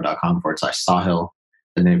is gumroad.com/Sahil.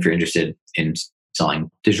 And then if you're interested in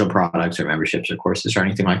selling digital products or memberships or courses or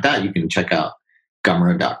anything like that, you can check out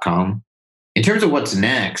gumroad.com. In terms of what's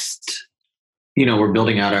next, we're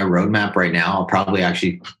building out our roadmap right now. I'll probably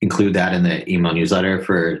actually include that in the email newsletter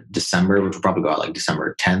for December, which will probably go out like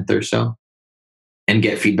December 10th or so, and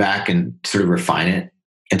get feedback and sort of refine it.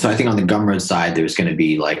 And so I think on the Gumroad side, there's going to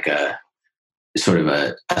be like a sort of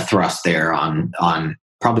a thrust there on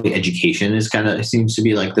probably education seems to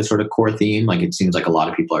be like the sort of core theme. Like it seems like a lot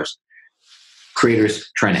of people are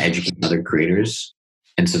creators trying to educate other creators.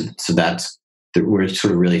 And so we're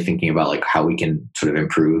sort of really thinking about like how we can sort of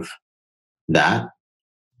improve that.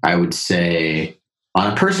 I would say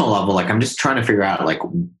on a personal level, like I'm just trying to figure out like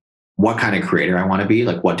what kind of creator I want to be.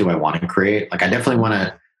 Like, what do I want to create? Like, I definitely want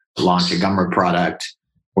to launch a Gumroad product.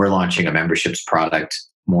 We're launching a memberships product,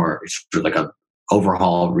 more sort of like a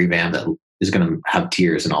overhaul revamp that is going to have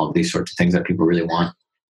tiers and all of these sorts of things that people really want.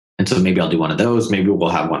 And so maybe I'll do one of those. Maybe we'll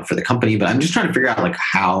have one for the company, but I'm just trying to figure out like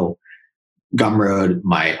how Gumroad,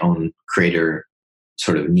 my own creator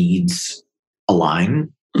sort of needs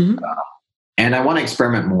align. And I want to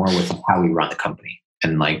experiment more with how we run the company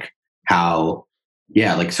and like how,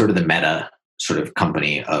 like sort of the meta sort of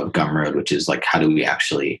company of Gumroad, which is like, how do we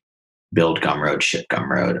actually build Gumroad, ship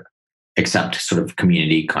Gumroad, accept sort of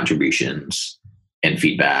community contributions and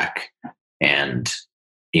feedback, and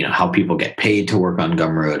how people get paid to work on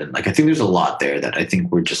Gumroad. And like, I think there's a lot there that I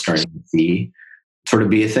think we're just starting to see sort of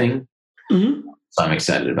be a thing. So I'm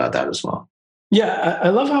excited about that as well. Yeah, I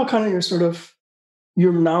love how kind of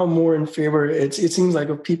you're now more in favor. It seems like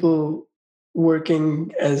of people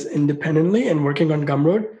working as independently and working on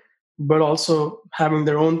Gumroad, but also having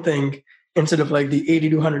their own thing instead of like the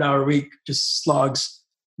 80 to 100 hour week just slogs.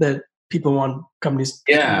 that people want companies.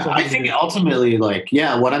 Yeah, I think ultimately, like,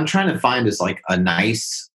 yeah, what I'm trying to find is like a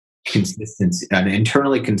nice consistency, an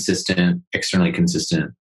internally consistent, externally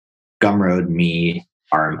consistent Gumroad, me,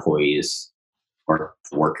 our employees, or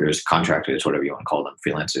workers, contractors, whatever you want to call them,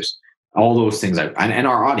 freelancers, all those things. And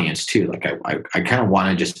our audience too. Like, I kind of want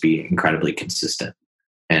to just be incredibly consistent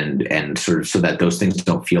and sort of so that those things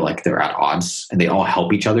don't feel like they're at odds and they all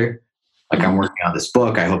help each other. Like, I'm working on this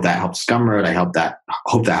book. I hope that helps Gumroad. I hope that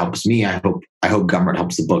helps me. I hope Gumroad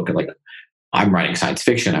helps the book. Like, I'm writing science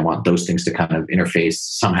fiction. I want those things to kind of interface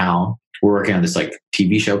somehow. We're working on this like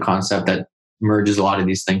TV show concept that merges a lot of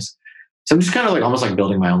these things. So I'm just kind of like almost like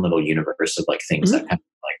building my own little universe of like things that kind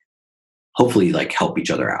of like hopefully like help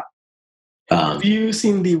each other out. Have you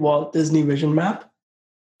seen the Walt Disney Vision Map?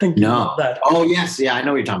 No. That. Oh yes, yeah, I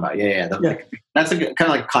know what you're talking about. Yeah. Like, that's kind of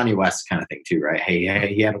like Kanye West kind of thing too, right? Hey,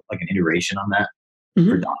 he had like an iteration on that.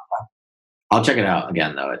 For DACA. I'll check it out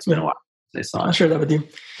again though. It's been a while since I saw it. I'll share that with you.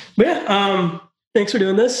 But yeah, thanks for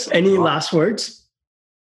doing this. Any last words?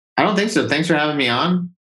 I don't think so. Thanks for having me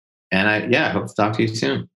on, and I hope to talk to you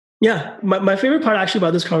soon. Yeah, my favorite part actually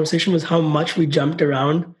about this conversation was how much we jumped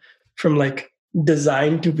around from like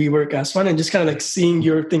design to WeWork S1 and just kind of like seeing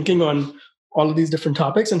your thinking on all of these different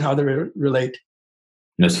topics and how they relate.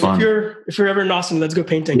 It's fun. If you're ever in Austin, let's go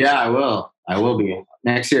painting. Yeah, I will. I will be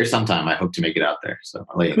next year sometime. I hope to make it out there. So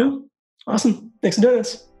I'll let you know. Awesome. Thanks for doing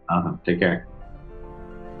this. Take care.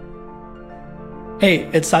 Hey,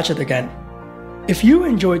 it's Sachin again. If you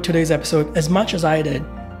enjoyed today's episode as much as I did,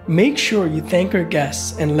 make sure you thank our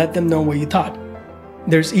guests and let them know what you thought.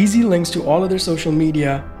 There's easy links to all of their social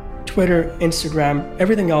media, Twitter, Instagram,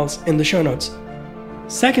 everything else in the show notes.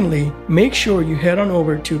 Secondly, make sure you head on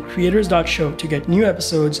over to creators.show to get new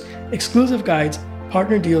episodes, exclusive guides,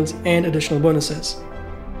 partner deals, and additional bonuses.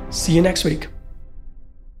 See you next week.